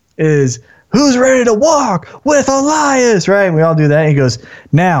is, who's ready to walk with Elias, right? And we all do that. And he goes,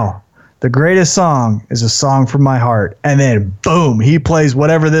 now, the greatest song is a song from my heart. And then, boom, he plays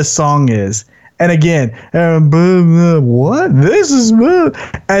whatever this song is. And again, boom, what? This is boom.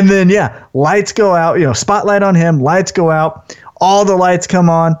 And then, lights go out, spotlight on him, lights go out. All the lights come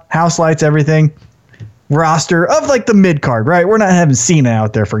on, house lights, everything. Roster of like the mid card, right? We're not having Cena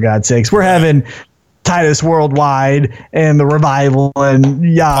out there, for God's sakes. We're having Titus Worldwide and the Revival and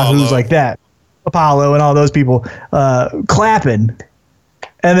Yahoos like that. Apollo and all those people clapping.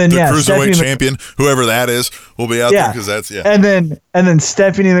 And then, the Cruiserweight champion, whoever that is, will be out there because that's, And then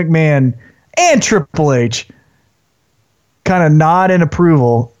Stephanie McMahon and Triple H kind of nod in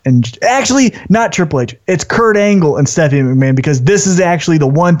approval. And actually, not Triple H. It's Kurt Angle and Stephanie McMahon, because this is actually the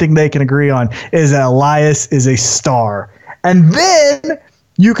one thing they can agree on, is that Elias is a star. And then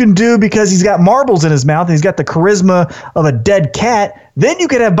you can do, because he's got marbles in his mouth and he's got the charisma of a dead cat, then you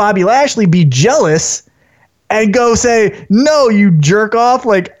could have Bobby Lashley be jealous and go say, "No, you jerk off,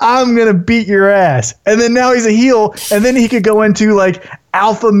 like, I'm going to beat your ass." And then now he's a heel, and then he could go into like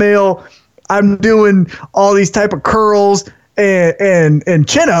alpha male, I'm doing all these type of curls and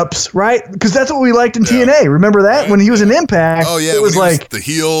chin-ups, right? Because that's what we liked in TNA. Remember that? When he was in Impact, it was like the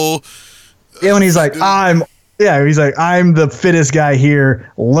heel. Yeah, when he's like, he's like, "I'm the fittest guy here.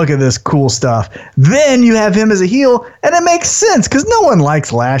 Look at this cool stuff." Then you have him as a heel, and it makes sense because no one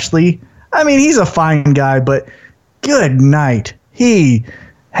likes Lashley. I mean, he's a fine guy, but good night. We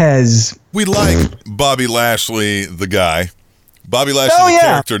like Bobby Lashley, the guy. Bobby Lashley's a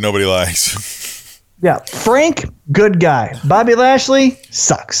character nobody likes. Yeah, Frank, good guy. Bobby Lashley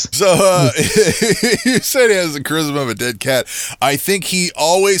sucks. So you said he has the charisma of a dead cat. I think he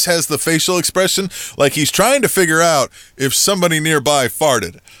always has the facial expression like he's trying to figure out if somebody nearby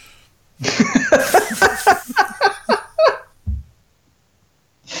farted.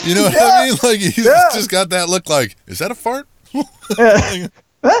 You know what I mean? Like, he's just got that look like, is that a fart?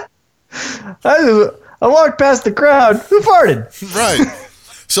 I walked past the crowd. Who farted? Right.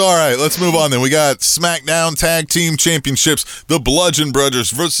 So, all right, let's move on then. We got SmackDown Tag Team Championships, the Bludgeon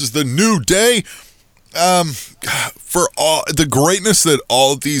Brothers versus the New Day. For all the greatness that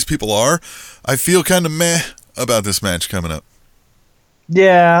all of these people are, I feel kind of meh about this match coming up.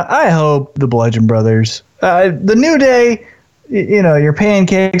 Yeah, I hope the Bludgeon Brothers. The New Day, your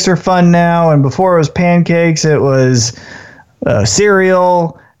pancakes are fun now, and before it was pancakes, it was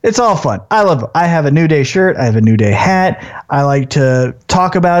cereal. It's all fun. I love them. I have a New Day shirt. I have a New Day hat. I like to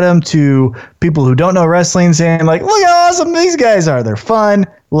talk about them to people who don't know wrestling, saying like, look how awesome these guys are. They're fun.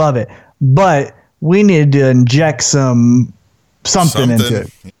 Love it. But we need to inject something into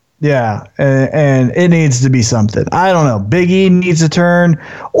it. Yeah, and it needs to be something. I don't know. Big E needs to turn,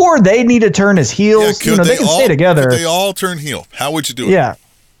 or they need to turn as heels. Yeah, they can stay together. Could they all turn heel? How would you do it? Yeah.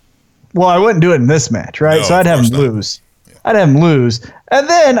 Well, I wouldn't do it in this match, right? No, so I'd have him lose. Yeah. I'd have him lose. And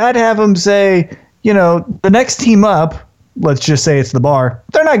then I'd have him say, the next team up, let's just say it's the Bar,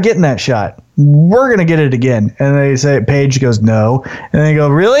 they're not getting that shot. We're going to get it again. And they say, Paige goes, no. And they go,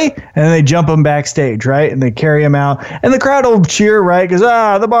 really? And then they jump him backstage, right? And they carry him out. And the crowd will cheer, right? Because,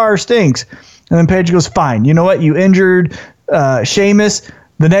 the Bar stinks. And then Paige goes, fine. You know what? You injured Sheamus.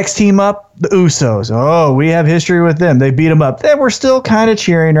 The next team up, the Usos. Oh, we have history with them. They beat them up. Then we're still kind of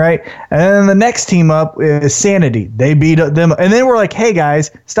cheering, right? And then the next team up is Sanity. They beat them. And then we're like, hey,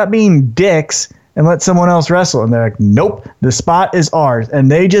 guys, stop being dicks and let someone else wrestle. And they're like, nope, the spot is ours. And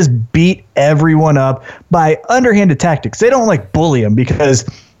they just beat everyone up by underhanded tactics. They don't bully them because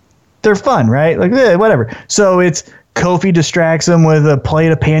they're fun, right? Like, whatever. So it's Kofi distracts them with a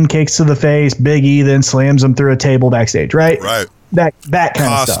plate of pancakes to the face. Big E then slams them through a table backstage, right? Right. That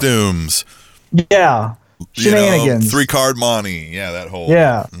kind of stuff. Costumes. Yeah. shenanigans. 3-card money. Yeah, that whole.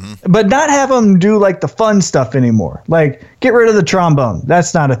 Yeah. But not have them do like the fun stuff anymore. Like get rid of the trombone.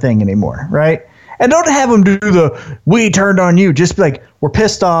 That's not a thing anymore, right? And don't have them do the we turned on you. Just be like, we're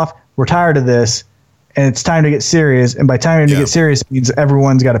pissed off. We're tired of this. And it's time to get serious. And by time to get serious means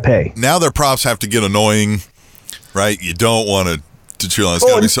everyone's got to pay. Now their props have to get annoying, right? You don't want to chill on. It's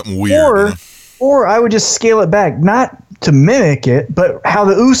got to be something weird. Or I would just scale it back, not to mimic it, but how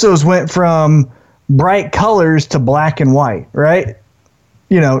the Usos went from bright colors to black and white, right?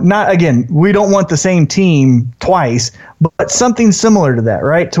 Not again, we don't want the same team twice, but something similar to that,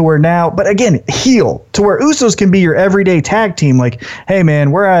 right? To where now, but again, heel, to where Usos can be your everyday tag team. Like, hey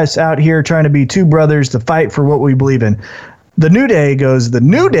man, we're out here trying to be two brothers to fight for what we believe in. The New Day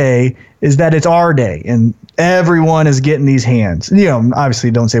is that it's our day and everyone is getting these hands.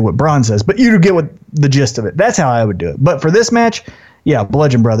 Obviously don't say what Braun says, but you get what the gist of it. That's how I would do it. But for this match, yeah,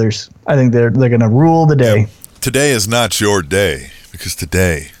 Bludgeon Brothers, I think they're going to rule the day. Yeah. Today is not your day. Because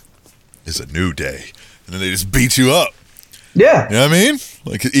today is a new day. And then they just beat you up. Yeah. You know what I mean?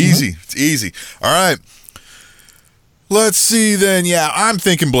 Like, easy. It's easy. All right. Let's see then. Yeah, I'm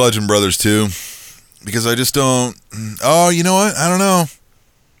thinking Bludgeon Brothers too. Because I just don't. Oh, you know what? I don't know.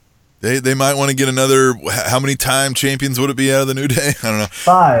 They might want to get another. How many time champions would it be out of the New Day? I don't know.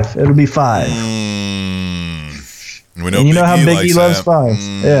 5. It'll be 5. We know how Big E loves 5.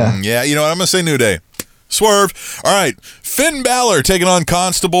 Yeah. Yeah, you know what? I'm going to say New Day. Swerve. All right. Finn Balor taking on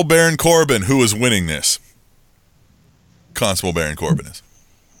Constable Baron Corbin. Who is winning this? Constable Baron Corbin is.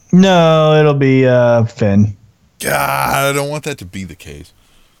 No, it'll be Finn. God, I don't want that to be the case.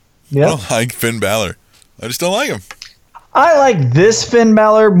 Yep. I don't like Finn Balor. I just don't like him. I like this Finn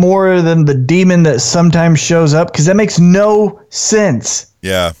Balor more than the demon that sometimes shows up because that makes no sense.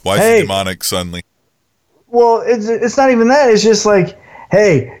 Yeah. Why is he demonic suddenly? Well, it's not even that. It's just like,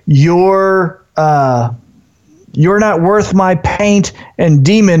 hey, you're not worth my paint and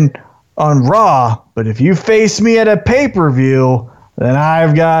demon on Raw, but if you face me at a pay-per-view, then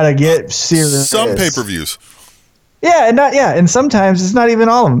I've got to get serious. Some pay-per-views. Yeah, and sometimes it's not even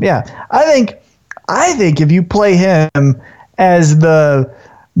all of them. Yeah, I think if you play him as the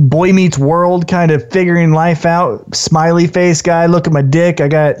Boy Meets World kind of figuring life out, smiley face guy, look at my dick, I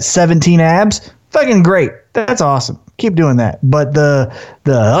got 17 abs, fucking great. That's awesome. Keep doing that. But the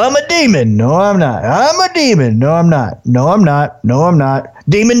I'm a demon. No, I'm not. I'm a demon. No, I'm not. No, I'm not. No, I'm not.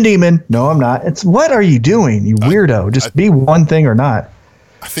 Demon. No, I'm not. It's what are you doing, you weirdo? Just be one thing or not.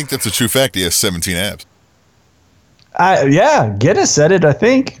 I think that's a true fact. He has 17 abs. Guinness said it, I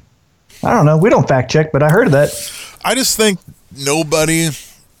think. I don't know. We don't fact check, but I heard of that. I just think nobody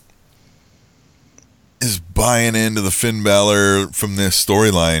is buying into the Finn Balor from this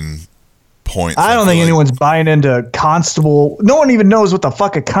storyline point. I don't think anyone's buying into Constable. No one even knows what the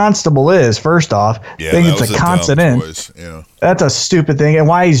fuck a constable is, first off. Yeah, I think it's a consonant. Yeah. That's a stupid thing. And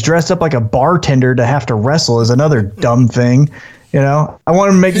why he's dressed up like a bartender to have to wrestle is another dumb thing. I want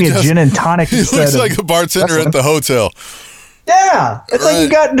him to make me a gin and tonic. He looks like a bartender at the hotel. Yeah. It's like you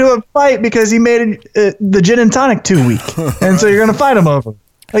got into a fight because he made the gin and tonic too weak. And so you're going to fight him over.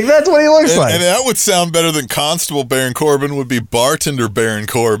 Like, that's what he looks like. And that would sound better than Constable Baron Corbin would be Bartender Baron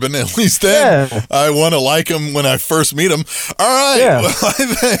Corbin. At least then I want to like him when I first meet him. All right. Yeah. Well,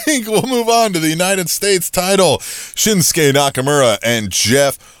 I think we'll move on to the United States title. Shinsuke Nakamura and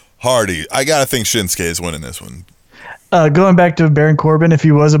Jeff Hardy. I got to think Shinsuke is winning this one. Going back to Baron Corbin, if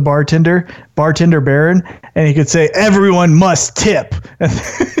he was a bartender Baron, and he could say, everyone must tip.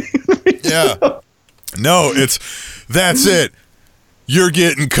 Yeah. No, that's it. You're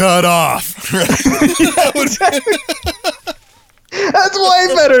getting cut off. That's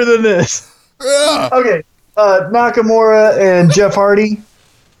way better than this. Yeah. Okay. Nakamura and Jeff Hardy.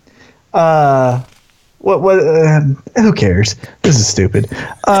 Who cares? This is stupid.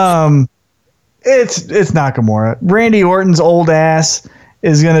 It's Nakamura. Randy Orton's old ass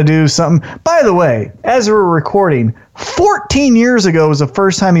is going to do something. By the way, as we're recording, 14 years ago was the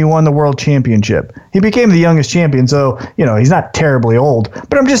first time he won the world championship. He became the youngest champion, so, he's not terribly old.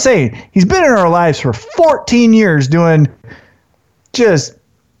 But I'm just saying, he's been in our lives for 14 years doing just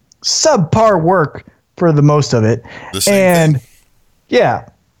subpar work for the most of it. The same thing. Yeah,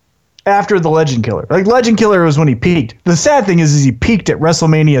 after the Legend Killer. Like, Legend Killer was when he peaked. The sad thing is he peaked at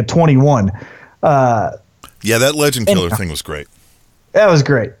WrestleMania 21. Yeah, that Legend Killer thing was great. That was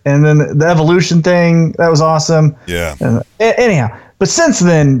great. And then the Evolution thing, that was awesome. Yeah. Anyhow, but since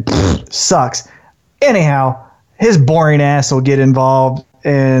then, sucks. Anyhow, his boring ass will get involved,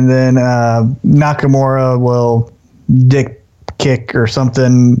 and then Nakamura will dick kick or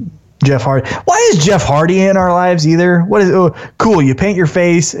something Jeff Hardy. Why is Jeff Hardy in our lives either? What is cool? You paint your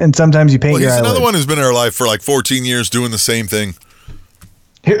face, and sometimes you paint your he's eyelids. another one who's been in our life for like 14 years doing the same thing.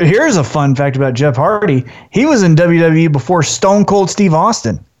 Here's a fun fact about Jeff Hardy. He was in WWE before Stone Cold Steve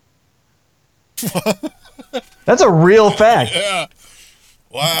Austin. That's a real fact. Yeah.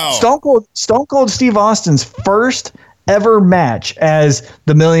 Wow. Stone Cold Steve Austin's first ever match as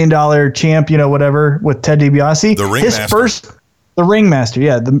the $1 Million Champ, whatever, with Ted DiBiase. The Ringmaster. The Ringmaster,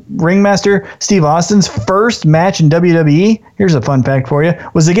 yeah. The Ringmaster, Steve Austin's first match in WWE, here's a fun fact for you,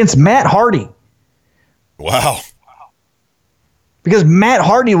 was against Matt Hardy. Wow. Because Matt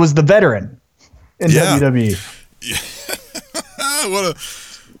Hardy was the veteran in WWE. Yeah.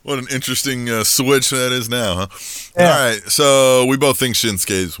 What an interesting switch that is now, huh? Yeah. All right, so we both think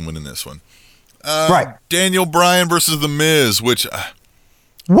Shinsuke's winning this one. Right. Daniel Bryan versus The Miz, which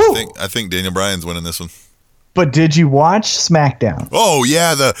Woo! I think Daniel Bryan's winning this one. But did you watch SmackDown? Oh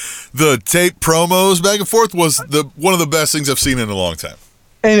yeah, the tape promos back and forth was one of the best things I've seen in a long time.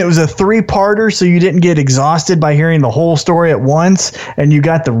 And it was a 3-parter, so you didn't get exhausted by hearing the whole story at once. And you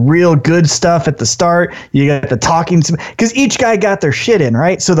got the real good stuff at the start. You got the talking, because each guy got their shit in,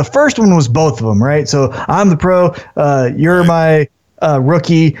 right? So the first one was both of them, right? So I'm the pro, you're my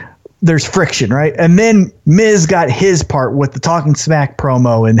rookie. There's friction, right? And then Miz got his part with the Talking Smack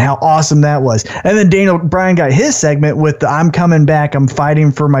promo and how awesome that was. And then Daniel Bryan got his segment with the I'm coming back, I'm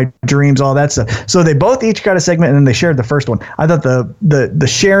fighting for my dreams, all that stuff. So they both each got a segment, and then they shared the first one. I thought the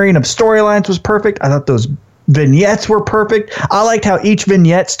sharing of storylines was perfect. I thought those vignettes were perfect. I liked how each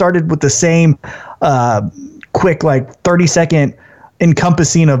vignette started with the same quick, like 30-second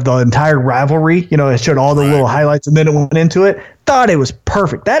encompassing of the entire rivalry. It showed all the little highlights, and then it went into it. Thought it was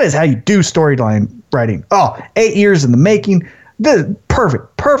perfect. That is how you do storyline writing. 8 years in the making.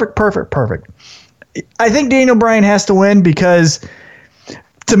 Perfect. I think Daniel Bryan has to win because,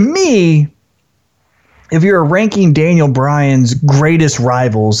 to me, if you're ranking Daniel Bryan's greatest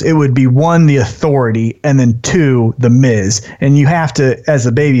rivals, it would be 1, The Authority, and then 2, The Miz. And you have to, as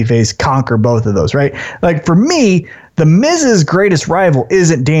a babyface, conquer both of those, right? Like, for me, The Miz's greatest rival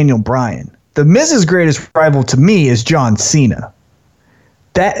isn't Daniel Bryan. The Miz's greatest rival to me is John Cena.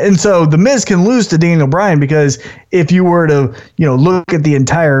 And so The Miz can lose to Daniel Bryan because if you were to, look at the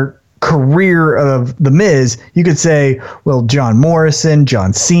entire career of The Miz, you could say, well, John Morrison,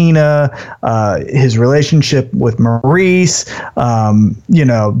 John Cena, his relationship with Maurice,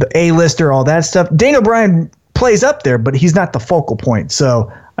 the A-lister, all that stuff. Daniel Bryan plays up there, but he's not the focal point.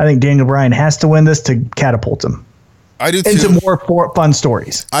 So I think Daniel Bryan has to win this to catapult him. I do too. Into more fun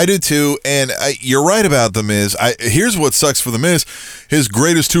stories. I do too, and you're right about The Miz. Here's what sucks for The Miz. His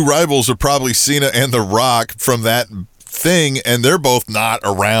greatest 2 rivals are probably Cena and The Rock from that thing, and they're both not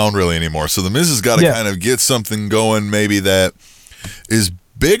around really anymore. So The Miz has got to kind of get something going maybe that is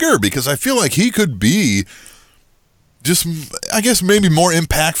bigger, because I feel like he could be just, I guess, maybe more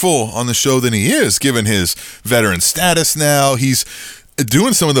impactful on the show than he is, given his veteran status now. He's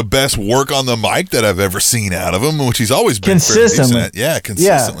doing some of the best work on the mic that I've ever seen out of him, which he's always been consistently.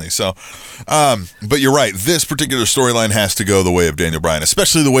 Consistently. So, but you're right. This particular storyline has to go the way of Daniel Bryan,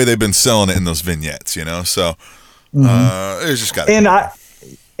 especially the way they've been selling it in those vignettes. So it's just got.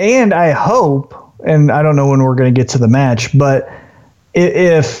 And I hope, and I don't know when we're going to get to the match, but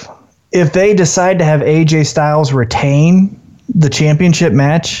if they decide to have AJ Styles retain the championship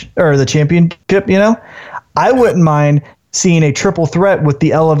match or the championship, I wouldn't mind seeing a triple threat with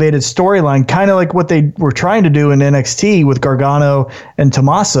the elevated storyline, kind of like what they were trying to do in NXT with Gargano and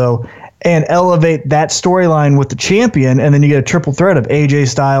Tommaso, and elevate that storyline with the champion, and then you get a triple threat of AJ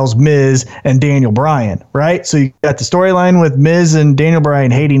Styles, Miz, and Daniel Bryan, right? So you got the storyline with Miz and Daniel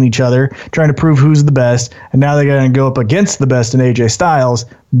Bryan hating each other, trying to prove who's the best, and now they're going to go up against the best in AJ Styles.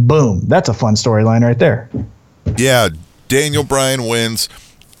 Boom. That's a fun storyline right there. Yeah, Daniel Bryan wins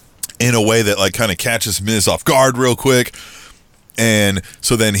in a way that like kind of catches Miz off guard real quick. And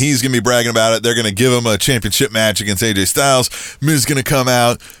so then he's going to be bragging about it. They're going to give him a championship match against AJ Styles. Miz is going to come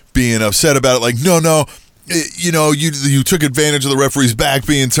out being upset about it. Like, no, you took advantage of the referee's back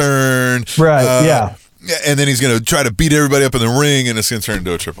being turned. Right, yeah. And then he's going to try to beat everybody up in the ring, and it's going to turn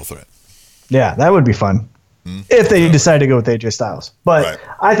into a triple threat. Yeah, that would be fun. If they decide to go with AJ Styles. But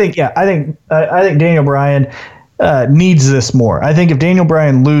I think Daniel Bryan needs this more. I think if Daniel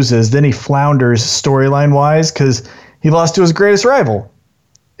Bryan loses, then he flounders storyline wise because he lost to his greatest rival.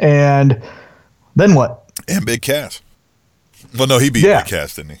 And then what? And Big Cass. Well, no, he beat Big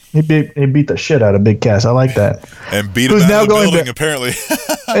Cass, didn't he? He beat the shit out of Big Cass. I like that. And beat him out of the building, apparently.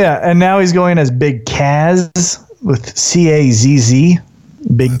 Yeah, and now he's going as Big Kaz with C-A-Z-Z.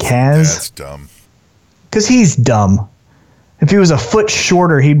 Big Kaz. That's dumb. Because he's dumb. if he was a foot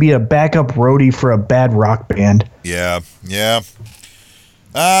shorter, he'd be a backup roadie for a bad rock band. Yeah.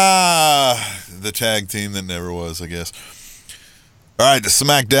 The tag team that never was, I guess. All right, the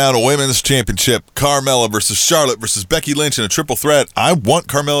SmackDown Women's Championship. Carmella versus Charlotte versus Becky Lynch in a triple threat. I want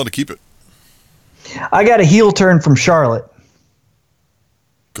Carmella to keep it. I got a heel turn from Charlotte.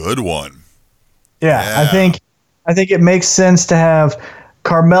 Good one. Yeah. I think it makes sense to have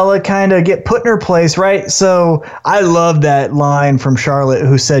Carmella kind of get put in her place, right? So I love that line from Charlotte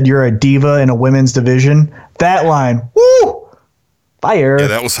who said, "You're a diva in a women's division." That line, woo, fire. Yeah,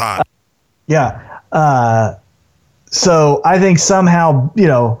 that was hot. So I think somehow,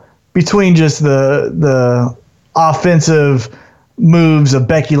 between just the offensive moves of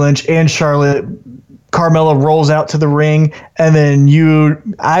Becky Lynch and Charlotte, Carmella rolls out to the ring, and then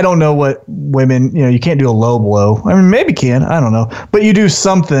I don't know what women, you can't do a low blow. I mean, maybe you can, I don't know. But you do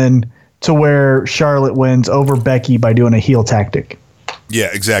something to where Charlotte wins over Becky by doing a heel tactic. Yeah,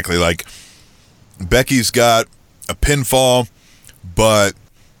 exactly. Like, Becky's got a pinfall, but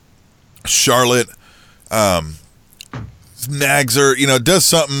Charlotte nags her, does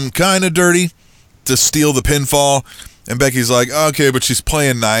something kind of dirty to steal the pinfall. And Becky's like, okay, but she's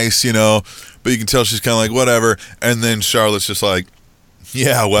playing nice, but you can tell she's kind of like, whatever. And then Charlotte's just like,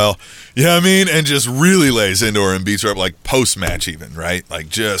 yeah, well, you know what I mean? And just really lays into her and beats her up, like post-match even, right? Like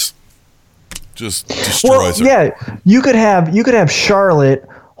just destroys her. Yeah, you could have Charlotte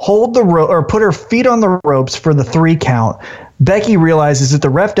hold the rope or put her feet on the ropes for the 3 count. Becky realizes that the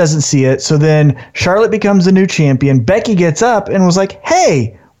ref doesn't see it, so then Charlotte becomes the new champion. Becky gets up and was like,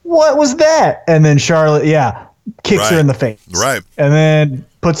 hey, what was that? And then Charlotte, kicks her in the face. Right. And then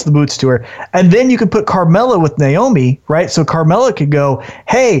puts the boots to her. And then you could put Carmella with Naomi, right? So Carmella could go,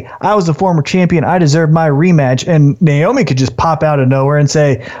 hey, I was a former champion. I deserve my rematch. And Naomi could just pop out of nowhere and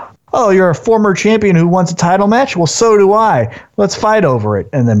say, oh, you're a former champion who wants a title match? Well, so do I. Let's fight over it.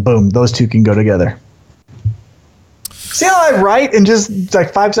 And then boom, those two can go together. See how I write in just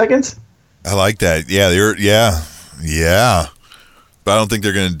like 5 seconds? I like that. Yeah, yeah. But I don't think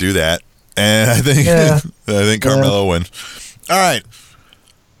they're going to do that. And I think Carmella wins. All right.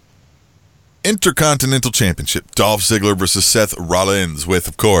 Intercontinental Championship. Dolph Ziggler versus Seth Rollins with,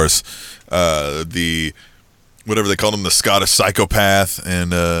 of course, the whatever they called him, the Scottish psychopath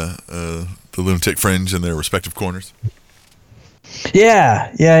and the lunatic fringe in their respective corners.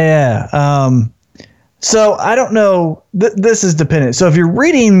 Yeah. So I don't know. This is dependent. So if you're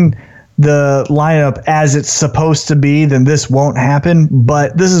reading the lineup as it's supposed to be, then this won't happen.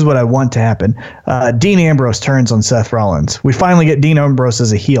 But this is what I want to happen. Dean Ambrose turns on Seth Rollins. We finally get Dean Ambrose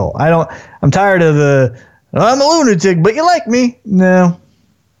as a heel. I'm tired of I'm a lunatic, but you like me. No.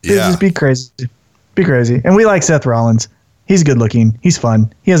 Yeah. Just be crazy. Be crazy. And we like Seth Rollins. He's good looking. He's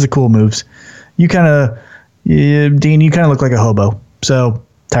fun. He has the cool moves. Dean, you kind of look like a hobo. So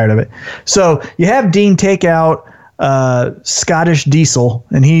tired of it. So you have Dean take out Scottish Diesel,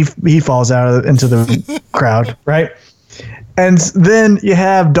 and he falls out into the crowd, right? And then you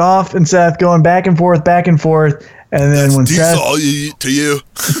have Dolph and Seth going back and forth, and then that's when Diesel Seth to you,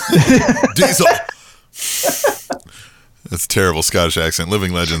 Diesel. That's a terrible Scottish accent.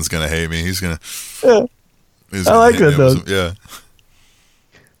 Living Legend's gonna hate me. He's gonna I like that though. Yeah.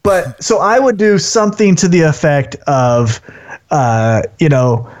 But so I would do something to the effect of,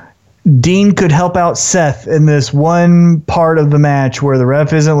 Dean could help out Seth in this one part of the match where the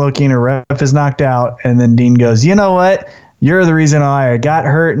ref isn't looking or ref is knocked out. And then Dean goes, you know what? You're the reason I got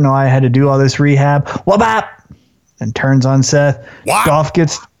hurt and I had to do all this rehab. Wabap! And turns on Seth. Wow. Dolph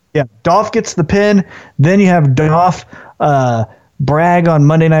gets the pin. Then you have Dolph brag on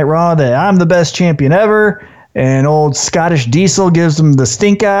Monday Night Raw that I'm the best champion ever. And old Scottish Diesel gives him the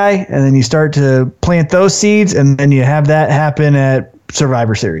stink eye. And then you start to plant those seeds. And then you have that happen at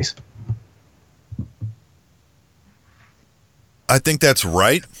Survivor Series. I think that's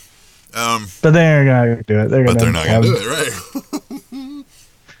right. But they're going to do it. They're not going to do it, right?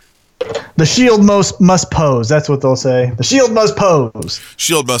 The Shield must pose. That's what they'll say. The Shield must pose.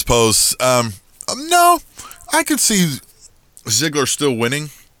 Shield must pose. No, I could see Ziggler still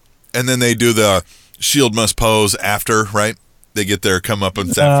winning, and then they do the Shield must pose after, right? They get their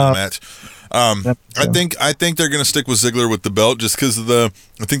comeuppance after the match. I think they're going to stick with Ziggler with the belt just because of I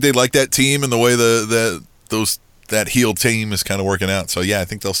think they like that team and the way that heel team is kind of working out. So yeah, I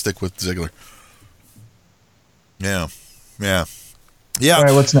think they'll stick with Ziggler. Yeah. All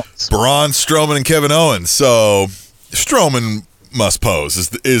right, what's next? Braun Strowman and Kevin Owens. So Strowman must pose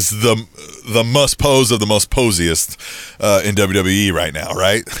is the must pose of the most posiest in WWE right now,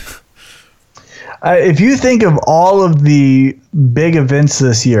 right? If you think of all of the big events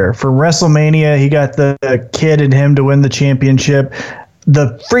this year, from WrestleMania, he got the kid and him to win the championship.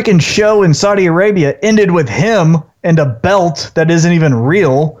 The freaking show in Saudi Arabia ended with him and a belt that isn't even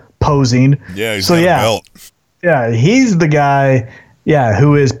real posing. Yeah, he's got a belt. Yeah, he's the guy,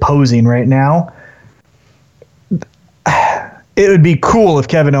 who is posing right now. It would be cool if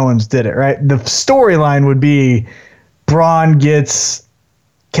Kevin Owens did it, right? The storyline would be Braun gets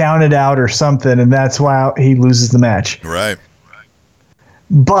counted out or something, and that's why he loses the match. Right.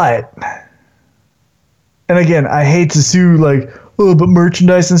 But, and again, I hate to sue but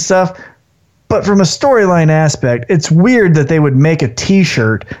merchandise and stuff. But from a storyline aspect, it's weird that they would make a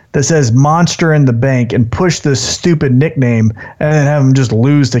T-shirt that says Monster in the Bank and push this stupid nickname and then have him just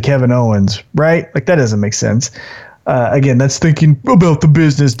lose to Kevin Owens, right? Like, that doesn't make sense. Again, that's thinking about the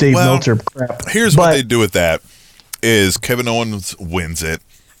business, Dave Meltzer crap. Here's what they do with that is Kevin Owens wins it,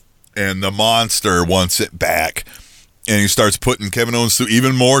 and the Monster wants it back, and he starts putting Kevin Owens through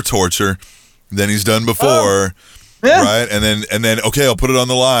even more torture than he's done before. Yeah. Right, and then okay, I'll put it on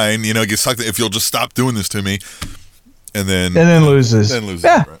the line. Get sucked if you'll just stop doing this to me, and then loses.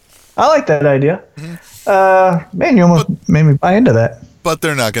 Yeah, right. I like that idea. Mm-hmm. Man, you almost made me buy into that. But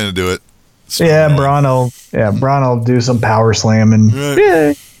they're not going to do it. So Braun will do some power slam and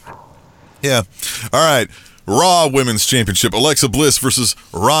yeah. All right, Raw Women's Championship: Alexa Bliss versus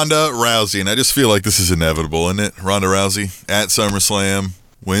Ronda Rousey, and I just feel like this is inevitable, isn't it? Ronda Rousey at SummerSlam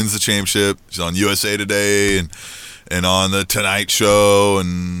wins the championship. She's on USA Today and on the Tonight Show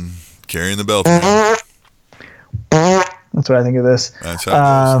and carrying the belt. That's what I think of this. That's how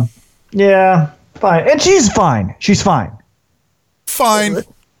it goes. Yeah, fine. And she's fine. She's fine. Fine.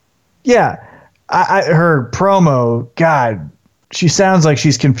 Yeah. Her promo, God, she sounds like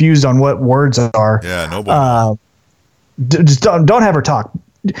she's confused on what words are. Yeah, no. Just don't have her talk.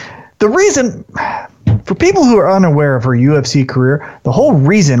 The reason, for people who are unaware of her UFC career, the whole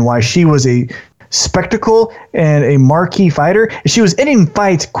reason why she was a spectacle and a marquee fighter is she was ending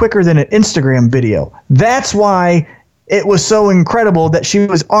fights quicker than an Instagram video. That's why it was so incredible that she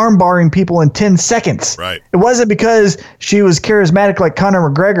was armbarring people in 10 seconds. Right. It wasn't because she was charismatic like Conor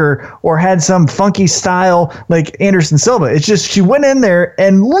McGregor or had some funky style like Anderson Silva. It's just she went in there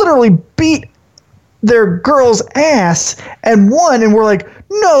and literally beat their girl's ass and won, and we're like,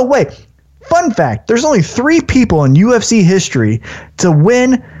 no way. Fun fact, there's only 3 people in UFC history to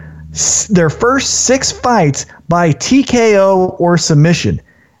win their first 6 fights by TKO or submission.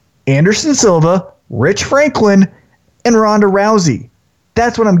 Anderson Silva, Rich Franklin, and Ronda Rousey.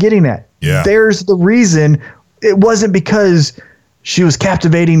 That's what I'm getting at. Yeah. There's the reason. It wasn't because she was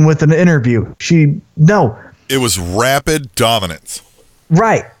captivating with an interview. It was rapid dominance.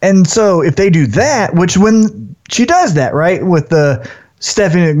 Right. And so if they do that, which when she does that, right, with the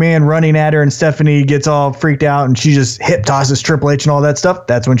Stephanie McMahon running at her and Stephanie gets all freaked out and she just hip tosses Triple H and all that stuff,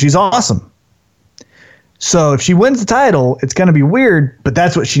 that's when she's awesome. So if she wins the title, it's going to be weird, but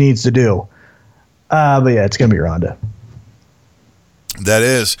that's what she needs to do. But yeah, it's going to be Ronda. That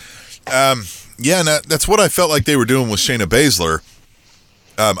is. And that's what I felt like they were doing with Shayna Baszler.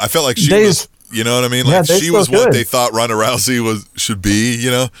 I felt like she was, you know what I mean? Like she was what they thought Ronda Rousey should be,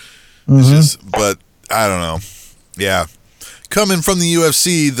 Mm-hmm. It's just, but I don't know. Yeah. Coming from the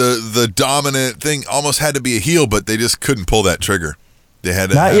UFC, the dominant thing almost had to be a heel, but they just couldn't pull that trigger. They had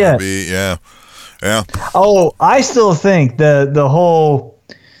to Not yet. Be, yeah. Oh, I still think the whole,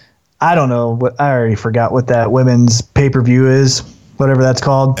 I don't know, I already forgot what that women's pay-per-view is, whatever that's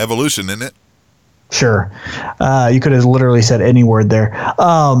called. Evolution, isn't it? Sure. You could have literally said any word there.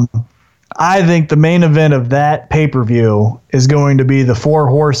 I think the main event of that pay-per-view is going to be the 4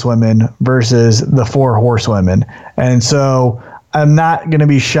 horsewomen versus the 4 horsewomen. And so I'm not going to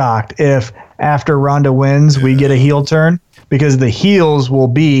be shocked if after Ronda wins, we get a heel turn, because the heels will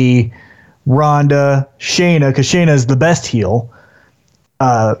be Ronda, Shayna, because Shayna is the best heel,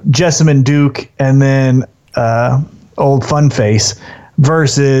 Jessamine Duke, and then old Funface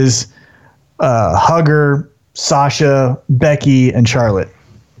versus Hugger, Sasha, Becky, and Charlotte.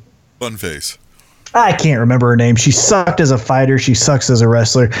 Funface. I can't remember her name. She sucked as a fighter. She sucks as a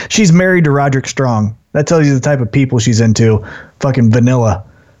wrestler. She's married to Roderick Strong. That tells you the type of people she's into. Fucking vanilla.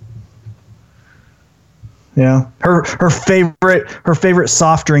 Yeah. Her favorite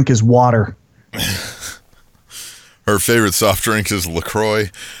soft drink is water. Her favorite soft drink is LaCroix.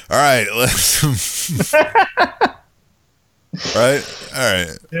 All right, let's. Right? All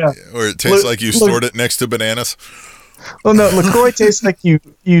right. Yeah. Or it tastes like you stored it next to bananas. Well, no, LaCroix tastes like you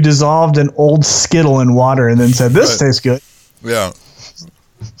dissolved an old Skittle in water and then said, this tastes good. Yeah.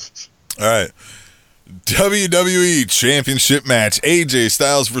 All right. WWE Championship match. AJ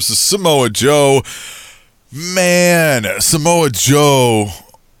Styles versus Samoa Joe. Man, Samoa Joe,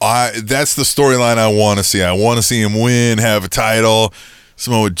 that's the storyline I want to see. I want to see him win, have a title.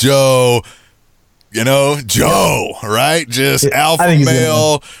 Samoa Joe, Joe, right? Just alpha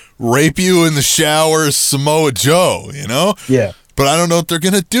male, rape you in the shower, Samoa Joe, Yeah. But I don't know if they're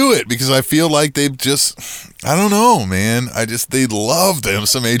going to do it because I feel like they've just, I don't know, man. They love them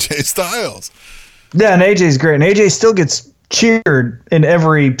some AJ Styles. Yeah, and AJ's great. And AJ still gets cheered in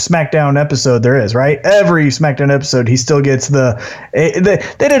every SmackDown episode there is, right? Every SmackDown episode, he still gets they did a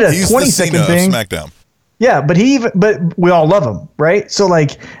 20-second thing. SmackDown. Yeah, but we all love him, right? So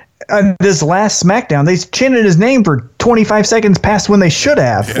like on this last SmackDown, they chanted his name for 25 seconds past when they should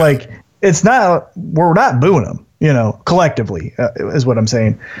have. Yeah. Like we're not booing him, collectively is what I'm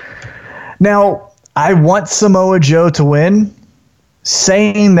saying. Now, I want Samoa Joe to win.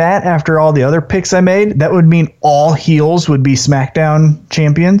 Saying that after all the other picks I made, that would mean all heels would be SmackDown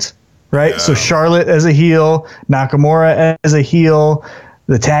champions, right? Yeah. So Charlotte as a heel, Nakamura as a heel,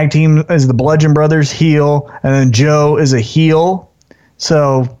 the tag team as the Bludgeon Brothers heel, and then Joe is a heel.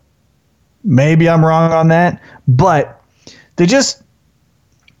 So maybe I'm wrong on that, but AJ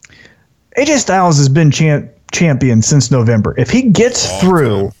Styles has been champion since November. If he gets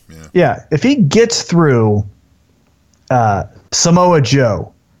through, if he gets through Samoa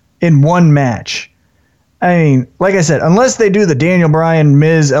Joe in one match, I mean, like I said, unless they do the Daniel Bryan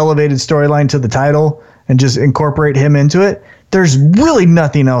Miz elevated storyline to the title and just incorporate him into it, there's really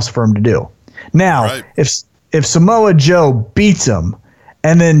nothing else for him to do. Now, right. if Samoa Joe beats him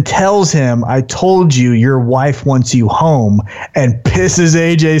and then tells him, I told you your wife wants you home, and pisses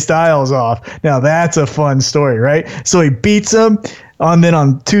AJ Styles off, now that's a fun story, right? So he beats him, and then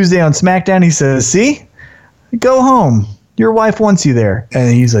on Tuesday on SmackDown, he says, see, go home. Your wife wants you there.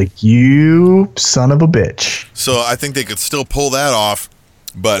 And he's like, you son of a bitch. So I think they could still pull that off,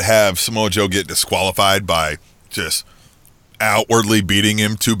 but have Samoa Joe get disqualified by just outwardly beating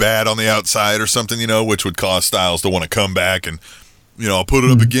him too bad on the outside or something, which would cause Styles to want to come back and, I'll put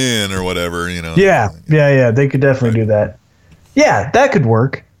it up again or whatever, Yeah. They could definitely do that. Yeah, that could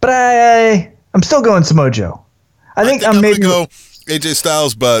work. But I'm still going Samoa Joe. I think I'm maybe going to go AJ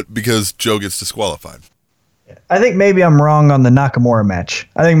Styles, but because Joe gets disqualified. I think maybe I'm wrong on the Nakamura match.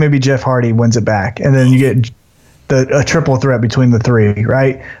 I think maybe Jeff Hardy wins it back, and then you get a triple threat between the three,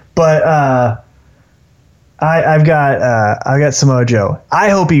 right? But I've got Samoa Joe. I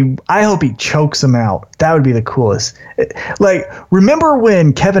hope he chokes him out. That would be the coolest. Remember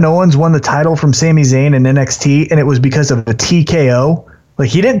when Kevin Owens won the title from Sami Zayn in NXT, and it was because of a TKO? Like,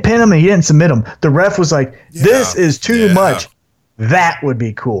 he didn't pin him and he didn't submit him. The ref was like, "This is too much." That would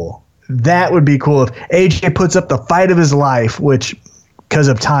be cool. That would be cool if AJ puts up the fight of his life, which because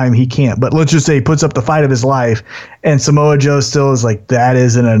of time he can't. But let's just say he puts up the fight of his life, and Samoa Joe still is like, that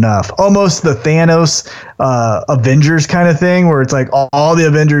isn't enough. Almost the Thanos Avengers kind of thing, where it's like all the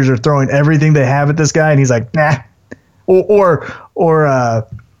Avengers are throwing everything they have at this guy, and he's like, nah. Or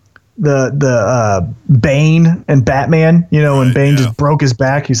the Bane and Batman, when Bane just broke his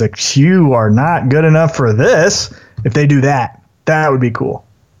back, he's like, you are not good enough for this. If they do that, that would be cool.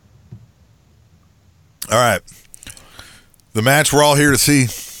 All right. The match we're all here to see.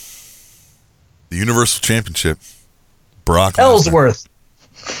 The Universal Championship. Brock Lesnar. Ellsworth.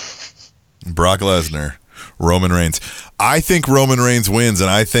 Brock Lesnar. Roman Reigns. I think Roman Reigns wins, and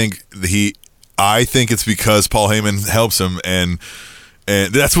I think it's because Paul Heyman helps him, and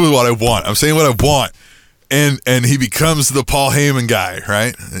that's what I want. I'm saying what I want. And he becomes the Paul Heyman guy,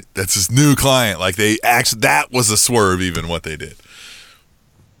 right? That's his new client. Like, that was a swerve, even what they did.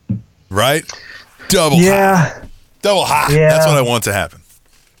 Right? Double high. Double high. Yeah. That's what I want to happen.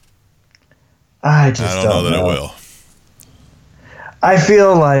 I don't know that it will. I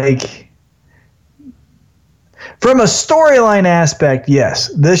feel like, from a storyline aspect,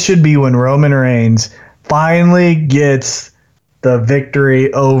 yes, this should be when Roman Reigns finally gets the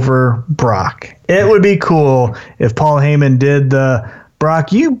victory over Brock. It would be cool if Paul Heyman did the,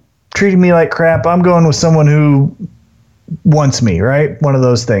 Brock, you treated me like crap. I'm going with someone who wants me, right? One of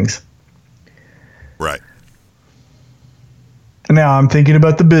those things. Right. Now I'm thinking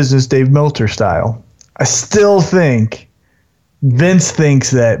about the business Dave Meltzer style. I still think Vince thinks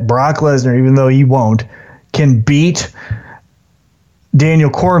that Brock Lesnar, even though he won't, can beat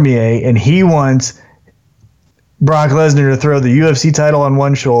Daniel Cormier, and he wants Brock Lesnar to throw the UFC title on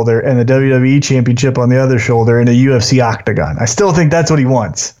one shoulder and the WWE Championship on the other shoulder in a UFC octagon. I still think that's what he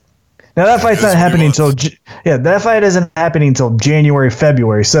wants. Now that fight's not happening until that fight isn't happening until January,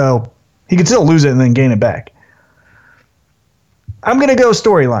 February, so he could still lose it and then gain it back. I'm going to go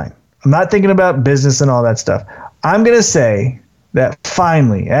storyline. I'm not thinking about business and all that stuff. I'm going to say that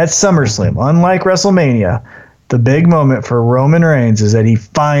finally at SummerSlam, unlike WrestleMania, the big moment for Roman Reigns is that he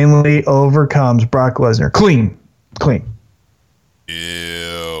finally overcomes Brock Lesnar. Clean.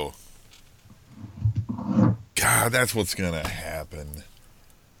 Ew. God, that's what's going to happen.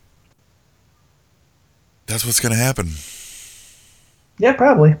 That's what's going to happen. Yeah,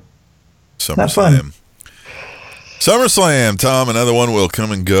 probably. Not fun. SummerSlam, Tom, another one will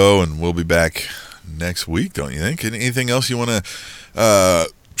come and go, and we'll be back next week, don't you think? Anything else you want to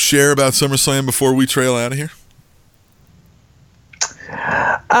share about SummerSlam before we trail out of here?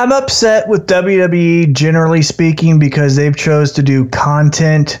 I'm upset with WWE, generally speaking, because they've chose to do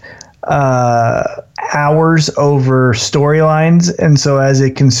content hours over storylines. And so as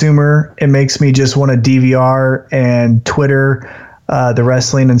a consumer, it makes me just want to DVR and Twitter the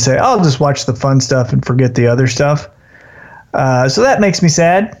wrestling and say, I'll just watch the fun stuff and forget the other stuff. So that makes me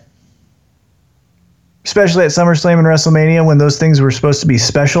sad, especially at SummerSlam and WrestleMania when those things were supposed to be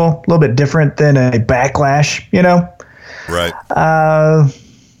special, a little bit different than a Backlash, you know? Right.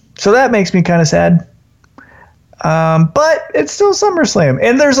 So that makes me kind of sad. But it's still SummerSlam,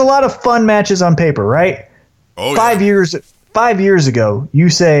 and there's a lot of fun matches on paper, right? Oh, 5 years ago, you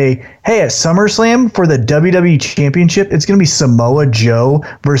say, hey, at SummerSlam for the WWE Championship, it's going to be Samoa Joe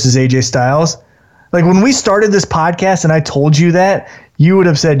versus AJ Styles. Like when we started this podcast and I told you that, you would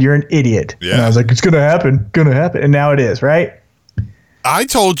have said you're an idiot. Yeah. And I was like, it's going to happen. And now it is, right? I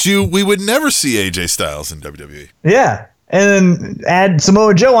told you we would never see AJ Styles in WWE. Yeah. And then add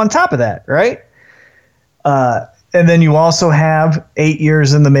Samoa Joe on top of that, right? And then you also have 8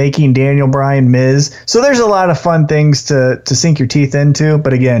 years in the making, Daniel Bryan, Miz. So there's a lot of fun things to sink your teeth into.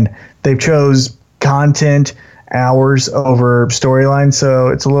 But again, they've chose content hours over storyline, so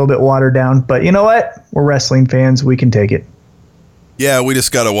it's a little bit watered down. But you know what? We're wrestling fans. We can take it. Yeah, we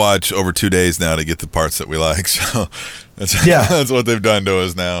just got to watch over 2 days now to get the parts that we like. So that's what they've done to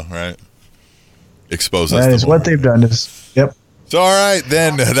us now, right? Expose us. That is what they've done to us. Yep. So, all right,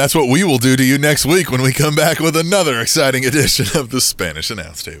 then that's what we will do to you next week when we come back with another exciting edition of the Spanish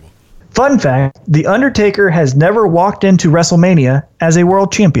Announce Table. Fun fact, The Undertaker has never walked into WrestleMania as a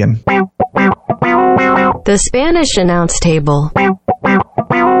world champion. The Spanish Announce Table.